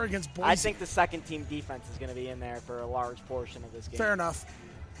 24 against Boise. I think the second-team defense is going to be in there for a large portion of this game. Fair enough.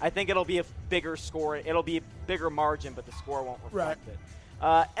 I think it'll be a bigger score. It'll be a bigger margin, but the score won't reflect it.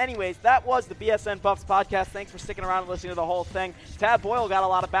 Anyways, that was the BSN Buffs podcast. Thanks for sticking around and listening to the whole thing. Tad Boyle got a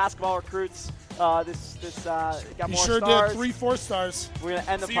lot of basketball recruits. Got He more sure stars. did 3 4-stars. We're going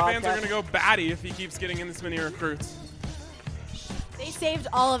to end the CU podcast. fans are going to go batty if he keeps getting in this many recruits. They saved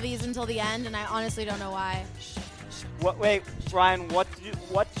all of these until the end, and I honestly don't know why. Wait, Ryan, what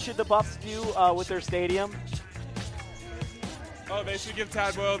should the Buffs do with their stadium? Oh, they should give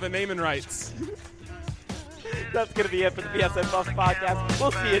Tad Boyle the naming rights. That's going to be it for the BSN Buffs podcast.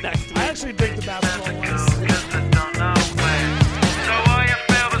 We'll see you next week. I actually dig the basketball ones.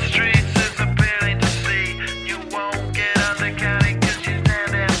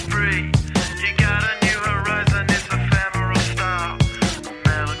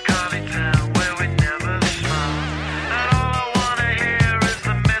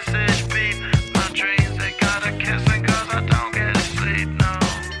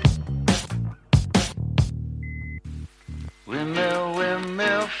 Windmill,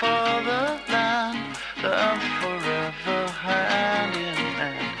 windmill for the